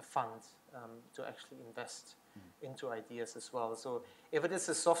a fund to actually invest into ideas as well. So if it is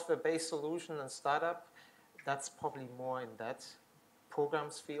a software-based solution and startup, that's probably more in that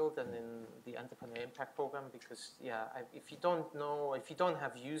programs field than in the entrepreneur impact program, because if you don't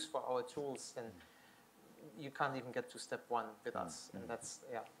have use for our tools, then you can't even get to step one with us, and that's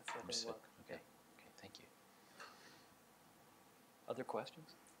not going to work. Okay, thank you. Other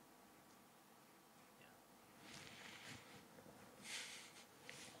questions?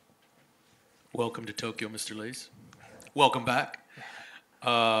 Welcome to Tokyo, Mr. Layes. Welcome back.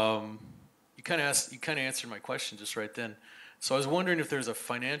 You kind of answered my question just right then. So I was wondering if there's what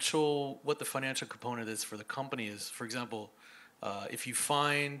the financial component is for the company is. For example, if you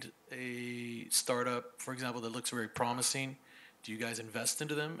find a startup, for example, that looks very promising, do you guys invest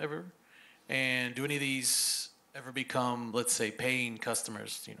into them ever? And do any of these ever become, let's say, paying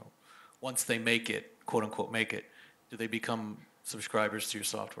customers? Once they make it, quote unquote, make it, do they become subscribers to your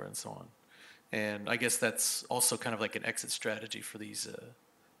software and so on? And I guess that's also kind of like an exit strategy for these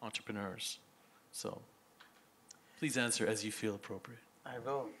entrepreneurs. So please answer as you feel appropriate. I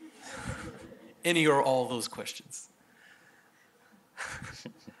will. Any or all those questions.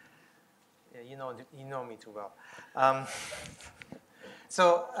 Yeah, you know me too well.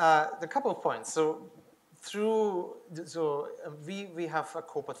 So the couple of points. So we have a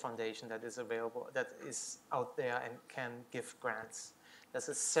corporate foundation that is available, that is out there and can give grants. There's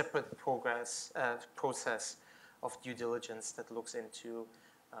a separate process of due diligence that looks into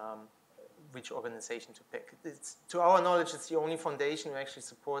which organization to pick. To our knowledge, it's the only foundation who actually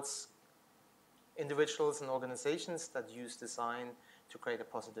supports individuals and organizations that use design to create a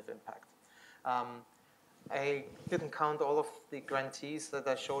positive impact. I didn't count all of the grantees that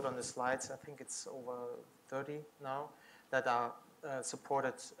I showed on the slides. I think it's over 30 now that are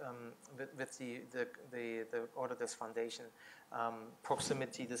supported with the Autodesk Foundation.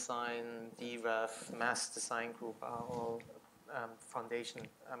 Proximity Design, DREF, Mass Design Group are all foundation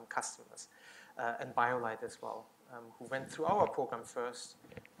customers. And BioLite as well, who went through our program first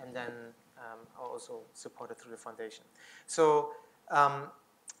and then are also supported through the foundation. So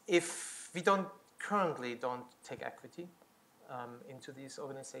if we currently don't take equity into these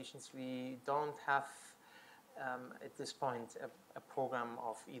organizations, we don't have at this point a program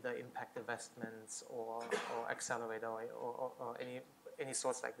of either impact investments or accelerator or any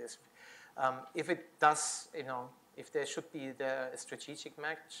sorts like this. If it does, if there should be a strategic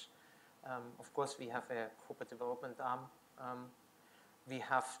match, of course we have a corporate development arm. We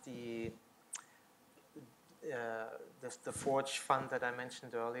have the Forge fund that I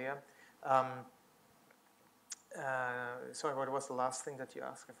mentioned earlier. Sorry, what was the last thing that you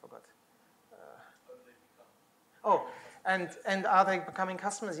asked? I forgot. And are they becoming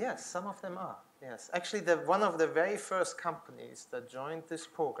customers? Yes, some of them are. Yes, actually, one of the very first companies that joined this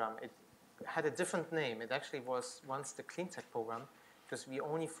program, it had a different name. It actually was once the clean tech program, because we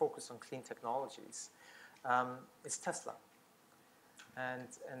only focus on clean technologies. It's Tesla.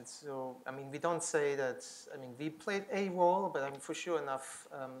 And so, I mean, we don't say that, I mean, we played a role, but for sure enough,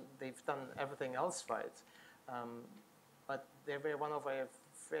 they've done everything else right. But they were one of our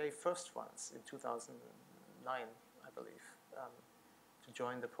very first ones in 2009, I believe, to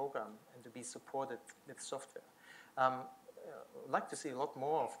join the program and to be supported with software. I'd like to see a lot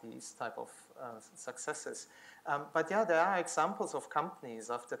more of these type of successes. But yeah, there are examples of companies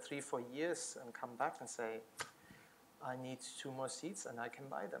after 3-4 years and come back and say, I need 2 more seats and I can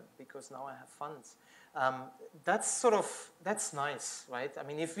buy them because now I have funds. That's nice, right? I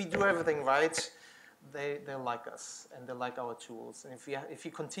mean, if we do everything right, they like us and they like our tools. And if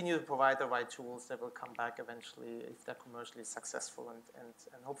you continue to provide the right tools, they will come back eventually if they're commercially successful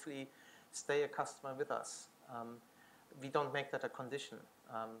and hopefully stay a customer with us. We don't make that a condition,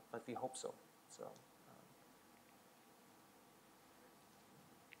 but we hope so.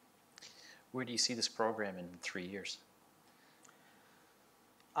 Where do you see this program in 3 years?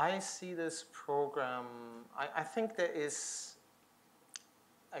 I see this program, I think there is,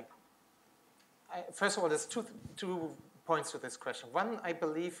 first of all, there's two points to this question. One, I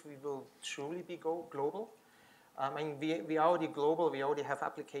believe we will truly be global. I mean, we are already global, we already have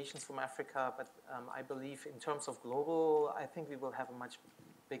applications from Africa, but I believe in terms of global, I think we will have a much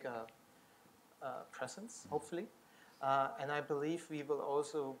bigger presence, hopefully. And I believe we will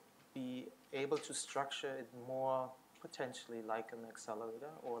also be able to structure it more potentially like an accelerator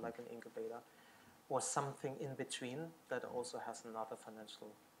or like an incubator or something in between that also has another financial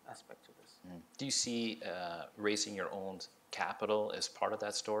aspect to this. Do you see raising your own capital as part of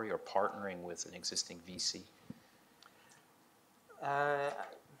that story or partnering with an existing VC?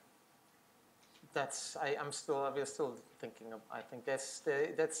 We're still thinking of, I think that's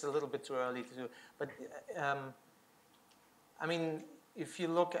a little bit too early to do. But I mean, if you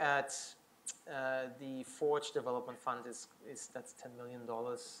look at the Forge Development Fund that's $10 million.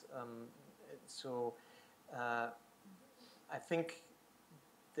 So I think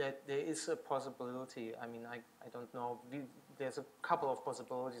that there is a possibility. I mean, I don't know. There's a couple of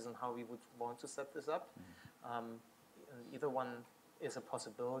possibilities on how we would want to set this up. Either one is a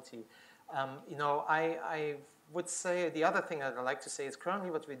possibility. You know, I would say the other thing that I like to say is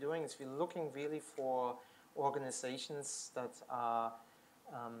currently what we're doing is we're looking really for organizations that are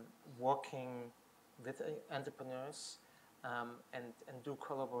working with entrepreneurs and do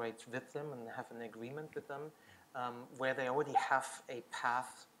collaborate with them and have an agreement with them where they already have a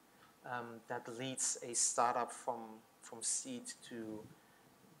path that leads a startup from seed to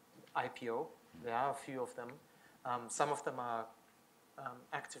IPO. There are a few of them. Some of them are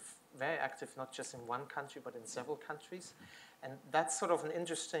active, very active, not just in one country, but in several countries. And that's sort of an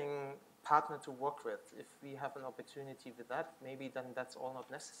interesting partner to work with. If we have an opportunity with that, maybe then that's all not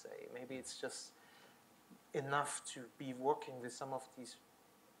necessary. Maybe it's just enough to be working with some of these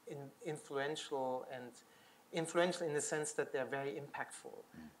influential in the sense that they're very impactful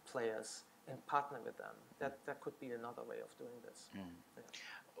players and partner with them. That could be another way of doing this. Yeah.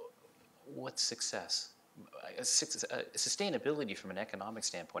 What's success? Sustainability from an economic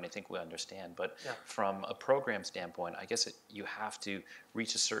standpoint, I think we understand, but from a program standpoint, I guess you have to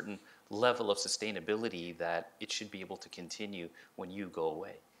reach a certain level of sustainability that it should be able to continue when you go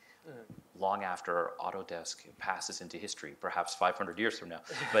away. Long after Autodesk passes into history, perhaps 500 years from now.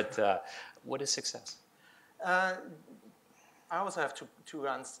 But what is success? I also have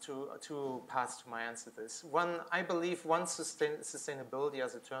two parts to my answer to this. One, I believe once sustainability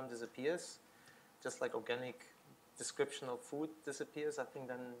as a term disappears, just like organic description of food disappears, I think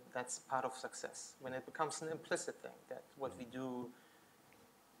then that's part of success. When it becomes an implicit thing, that what we do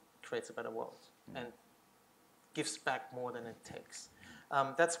creates a better world and gives back more than it takes.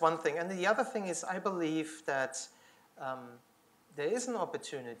 That's one thing. And the other thing is I believe that there is an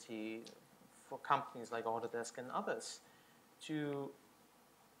opportunity for companies like Autodesk and others to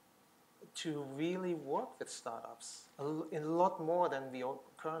really work with startups a lot more than we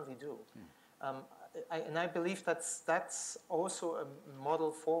currently do. And I believe that's also a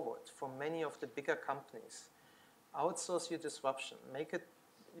model forward for many of the bigger companies. Outsource your disruption, make it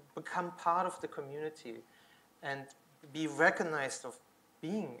become part of the community, and be recognized of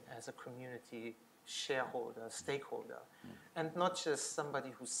being as a community shareholder, stakeholder, and not just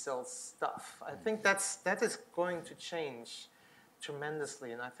somebody who sells stuff. I think that is going to change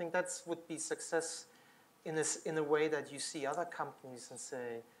tremendously, and I think that would be success in a way that you see other companies and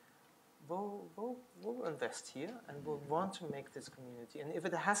say, we'll invest here and we'll want to make this community. And if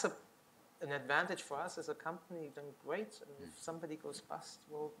it has an advantage for us as a company, then great. And if somebody goes bust,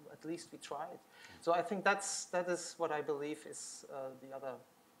 well, at least we tried. So I think that is what I believe is the other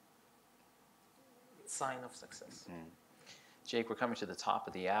sign of success. Jake, we're coming to the top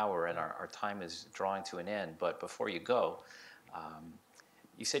of the hour and our time is drawing to an end. But before you go,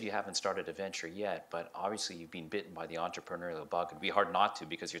 you said you haven't started a venture yet, but obviously you've been bitten by the entrepreneurial bug. It'd be hard not to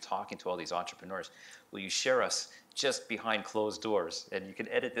because you're talking to all these entrepreneurs. Will you share us just behind closed doors? And you can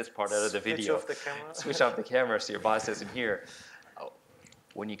edit this part out of the video. Switch off the camera. Switch off the camera so your boss doesn't hear.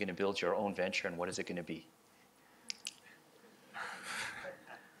 When are you going to build your own venture and what is it going to be?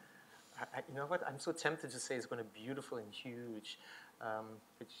 You know what? I'm so tempted to say it's going to be beautiful and huge,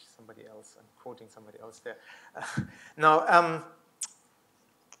 which somebody else, I'm quoting somebody else there. No.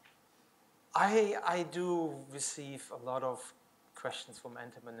 I do receive a lot of questions from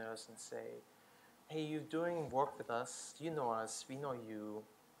entrepreneurs and say, hey, you're doing work with us, you know us, we know you.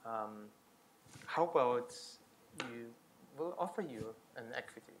 How about we'll offer you an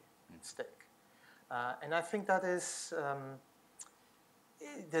equity stake? And I think that is,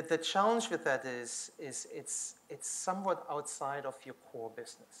 the challenge with that is it's somewhat outside of your core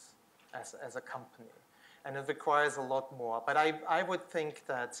business as a company. And it requires a lot more. But I would think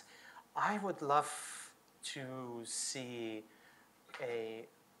that I would love to see a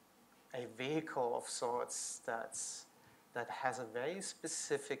vehicle of sorts that has a very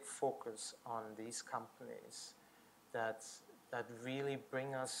specific focus on these companies that really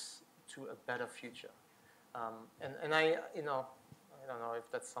bring us to a better future. And I don't know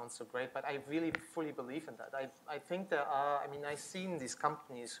if that sounds so great, but I really fully believe in that. I think there are, I've seen these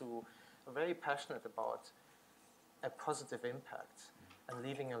companies who are very passionate about a positive impact and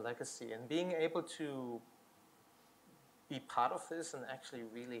leaving a legacy and being able to be part of this and actually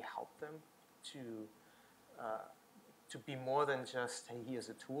really help them to be more than just, hey, here's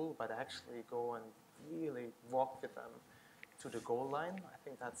a tool, but actually go and really walk with them to the goal line. I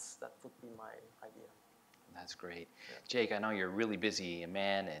think that would be my idea. That's great. Yeah. Jake, I know you're a really busy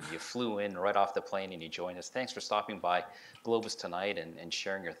man, and you flew in right off the plane and you joined us. Thanks for stopping by GLOBIS tonight and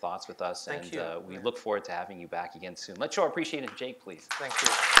sharing your thoughts with us. Thank you. We look forward to having you back again soon. Let's show our appreciation to Jake, please. Thank you.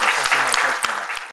 Thank you.